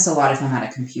manifests a lot if I'm at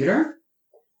a computer.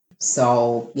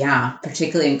 So yeah,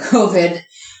 particularly in COVID,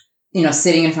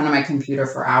 sitting in front of my computer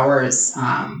for hours,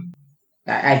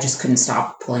 I just couldn't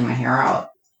stop pulling my hair out.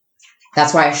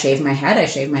 That's why I shaved my head. I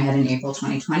shaved my head in April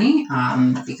 2020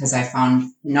 because I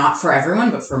found, not for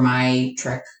everyone, but for my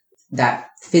TRIC, that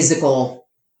physical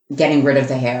getting rid of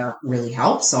the hair really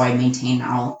helps. So I maintain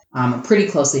now a pretty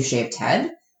closely shaved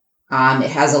head. It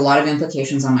has a lot of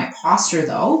implications on my posture,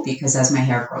 though, because as my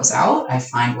hair grows out, I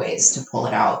find ways to pull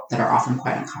it out that are often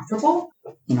quite uncomfortable.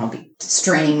 Be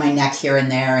straining my neck here and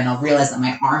there, and I'll realize that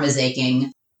my arm is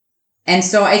aching. And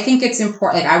so I think it's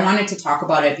important. I wanted to talk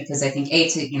about it because I think,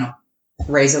 to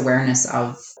raise awareness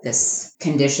of this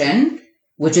condition,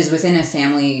 which is within a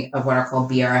family of what are called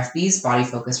BRFBs,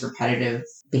 body-focused repetitive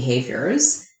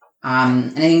behaviors.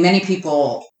 And I think many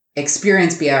people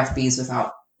experience BRFBs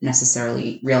without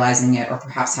necessarily realizing it, or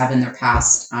perhaps have in their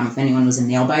past. If anyone was a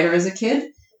nail biter as a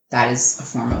kid, that is a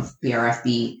form of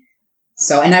BRFB.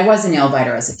 So, and I was a nail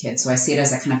biter as a kid, so I see it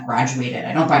as I kind of graduated.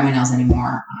 I don't bite my nails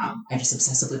anymore. I just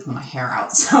obsessively pull my hair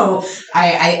out. So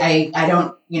I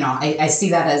don't, I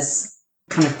see that as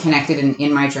kind of connected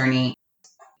in my journey.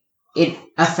 It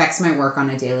affects my work on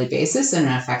a daily basis, and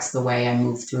it affects the way I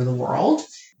move through the world.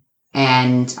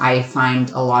 And I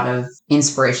find a lot of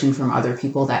inspiration from other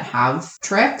people that have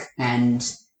TRIC, and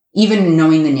even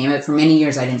knowing the name. For many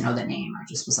years, I didn't know the name. I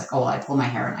just was like, I pull my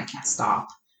hair and I can't stop.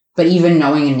 But even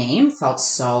knowing a name felt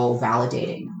so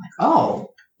validating. I'm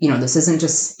like, this isn't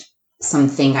just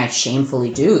something I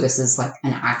shamefully do. This is like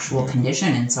an actual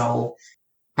condition. And so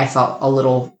I felt a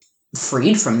little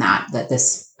freed from that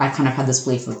I kind of had this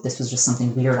belief that this was just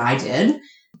something weird I did.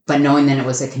 But knowing that it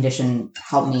was a condition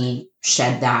helped me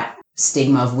shed that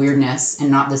stigma of weirdness, and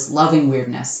not this loving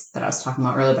weirdness that I was talking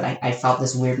about earlier, but I felt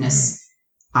this weirdness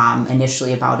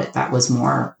initially about it that was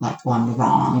more like, I'm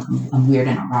wrong, I'm weird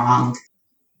and I'm wrong.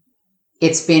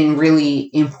 It's been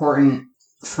really important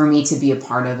for me to be a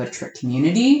part of a TRIC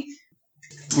community.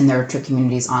 And there are TRIC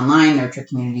communities online, there are TRIC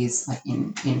communities like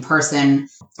in person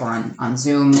or on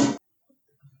Zoom.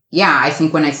 Yeah, I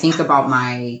think when I think about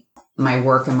my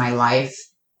work and my life,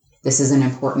 this is an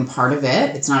important part of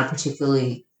it. It's not a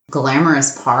particularly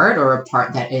glamorous part or a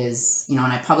part that is, when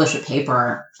I publish a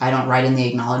paper, I don't write in the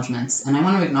acknowledgments. And I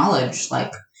want to acknowledge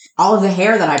like all of the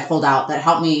hair that I pulled out that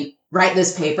helped me write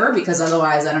this paper, because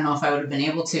otherwise I don't know if I would have been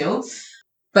able to.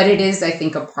 But it is, I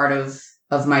think, a part of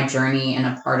my journey, and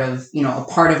a part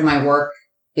of my work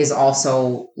is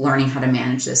also learning how to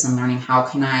manage this and learning how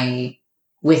can I,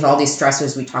 with all these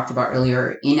stressors we talked about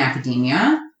earlier in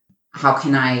academia, how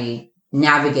can I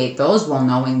navigate those while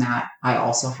knowing that I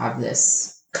also have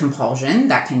this compulsion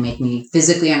that can make me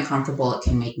physically uncomfortable. It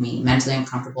can make me mentally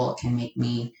uncomfortable. It can make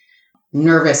me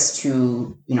nervous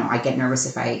to, I get nervous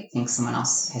if I think someone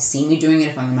else has seen me doing it.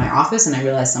 If I'm in my office and I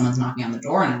realize someone's knocking on the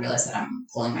door and I realize that I'm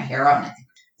pulling my hair out and I think,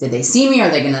 did they see me? Are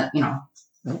they going to,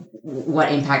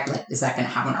 what impact is that going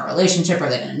to have on our relationship? Are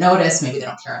they going to notice? Maybe they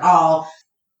don't care at all.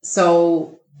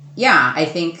 So yeah, I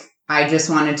think I just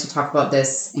wanted to talk about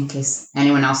this in case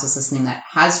anyone else is listening that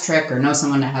has trich or knows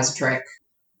someone that has trich,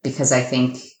 because I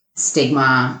think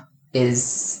stigma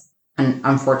is, and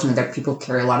unfortunately that people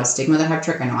carry a lot of stigma that have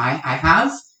trich. I know I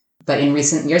have, but in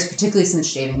recent years, particularly since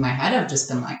shaving my head, I've just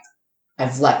been like,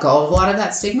 I've let go of a lot of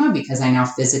that stigma because I now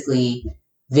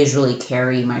visually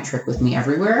carry my trich with me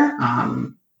everywhere,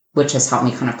 which has helped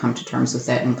me kind of come to terms with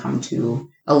it and come to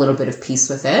a little bit of peace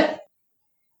with it.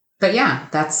 But yeah,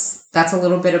 that's a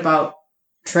little bit about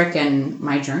trich and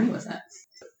my journey with it.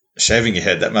 Shaving your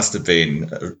head, that must have been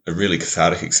a really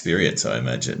cathartic experience, I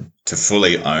imagine, to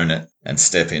fully own it and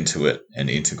step into it and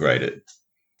integrate it.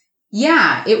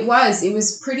 Yeah, it was. It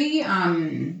was pretty,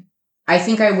 I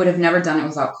think I would have never done it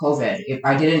without COVID.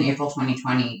 I did it in April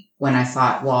 2020 when I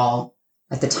thought, well,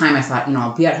 at the time I thought,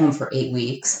 I'll be at home for 8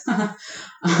 weeks.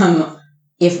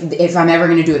 If I'm ever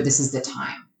going to do it, this is the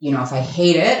time. If I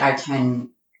hate it, I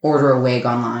can order a wig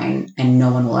online and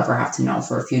no one will ever have to know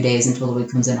for a few days until the wig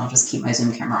comes in. I'll just keep my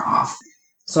Zoom camera off.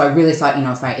 So I really thought,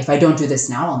 if I don't do this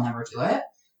now, I'll never do it.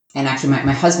 And actually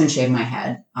my husband shaved my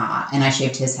head, and I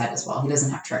shaved his head as well. He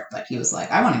doesn't have trich, but he was like,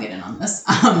 I want to get in on this.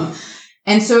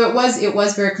 And so it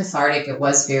was very cathartic. It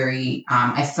was very,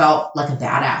 I felt like a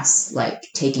badass, like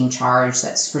taking charge.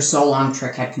 That's for so long,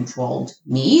 trich had controlled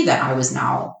me that I was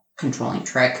now controlling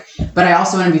trich. But I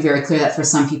also want to be very clear that for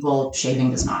some people,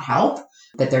 shaving does not help,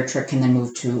 that their trich can then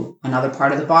move to another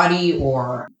part of the body,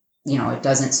 or, it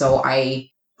doesn't. So I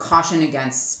caution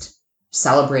against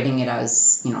celebrating it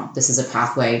as, this is a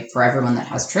pathway for everyone that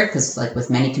has trich, because like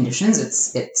with many conditions,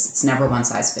 it's never one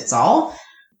size fits all.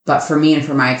 But for me and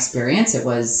for my experience, it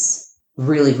was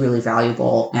really, really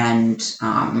valuable. And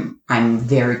I'm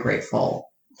very grateful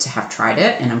to have tried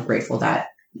it. And I'm grateful that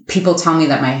people tell me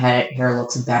that my hair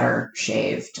looks better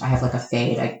shaved. I have like a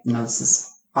fade. This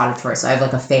is auditory. So I have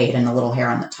like a fade and a little hair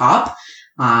on the top.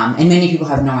 And many people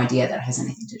have no idea that it has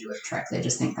anything to do with trich. They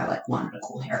just think that like wanted a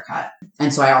cool haircut.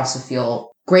 And so I also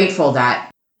feel grateful that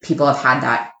people have had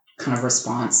that kind of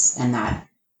response, and that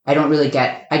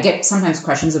I get sometimes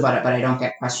questions about it, but I don't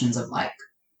get questions of like,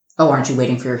 oh, aren't you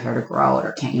waiting for your hair to grow out?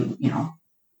 Or can't you,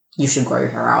 you should grow your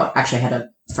hair out. Actually, I had a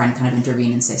friend kind of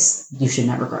intervene and say, you should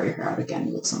never grow your hair out again.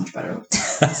 You look so much better.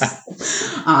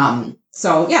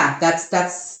 So yeah,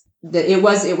 it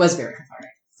was very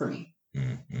cathartic for me.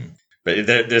 Mm-hmm. But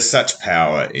there's such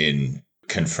power in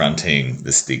confronting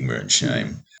the stigma and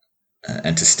shame,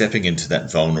 and to stepping into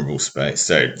that vulnerable space.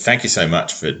 So thank you so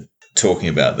much for talking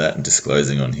about that and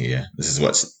disclosing on here. This is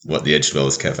what the Edge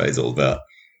Dwellers Cafe is all about.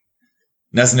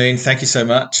 Nazanin, thank you so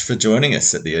much for joining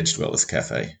us at the Edge Dwellers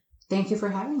Cafe. Thank you for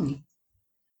having me.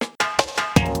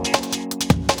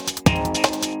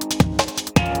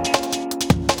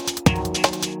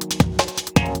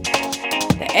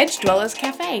 The Edge Dwellers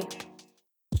Cafe.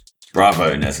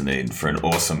 Bravo, Nazanin, for an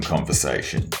awesome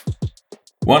conversation.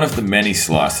 One of the many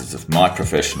slices of my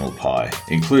professional pie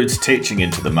includes teaching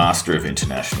into the Master of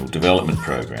International Development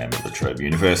program at La Trobe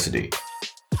University.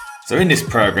 So in this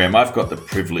program, I've got the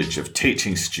privilege of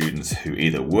teaching students who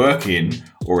either work in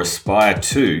or aspire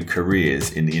to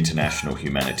careers in the international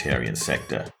humanitarian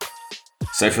sector.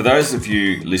 So for those of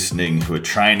you listening who are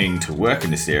training to work in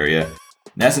this area,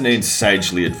 Nazanin's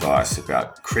sagely advice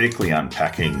about critically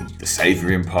unpacking the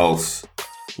saviour impulse,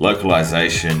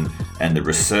 localisation, and the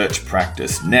research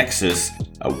practice nexus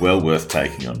are well worth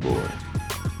taking on board.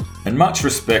 And much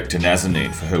respect to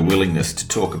Nazanin for her willingness to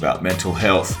talk about mental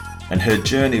health and her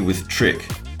journey with trich.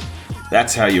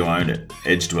 That's how you own it,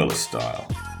 Edge Dwellers style.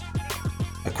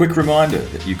 A quick reminder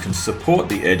that you can support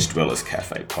the Edge Dwellers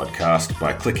Cafe podcast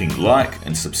by clicking like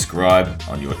and subscribe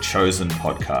on your chosen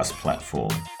podcast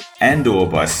platform, and/or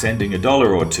by sending $1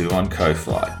 or $2 on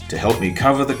Ko-Fi to help me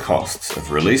cover the costs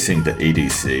of releasing the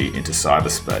EDC into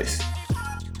cyberspace.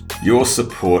 Your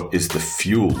support is the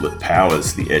fuel that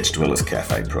powers the Edge Dwellers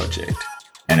Cafe project,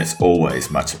 and it's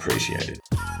always much appreciated.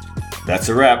 That's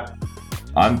a wrap.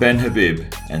 I'm Ben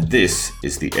Habib, and this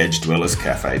is the Edge Dwellers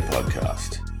Cafe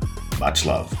podcast. Much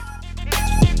love.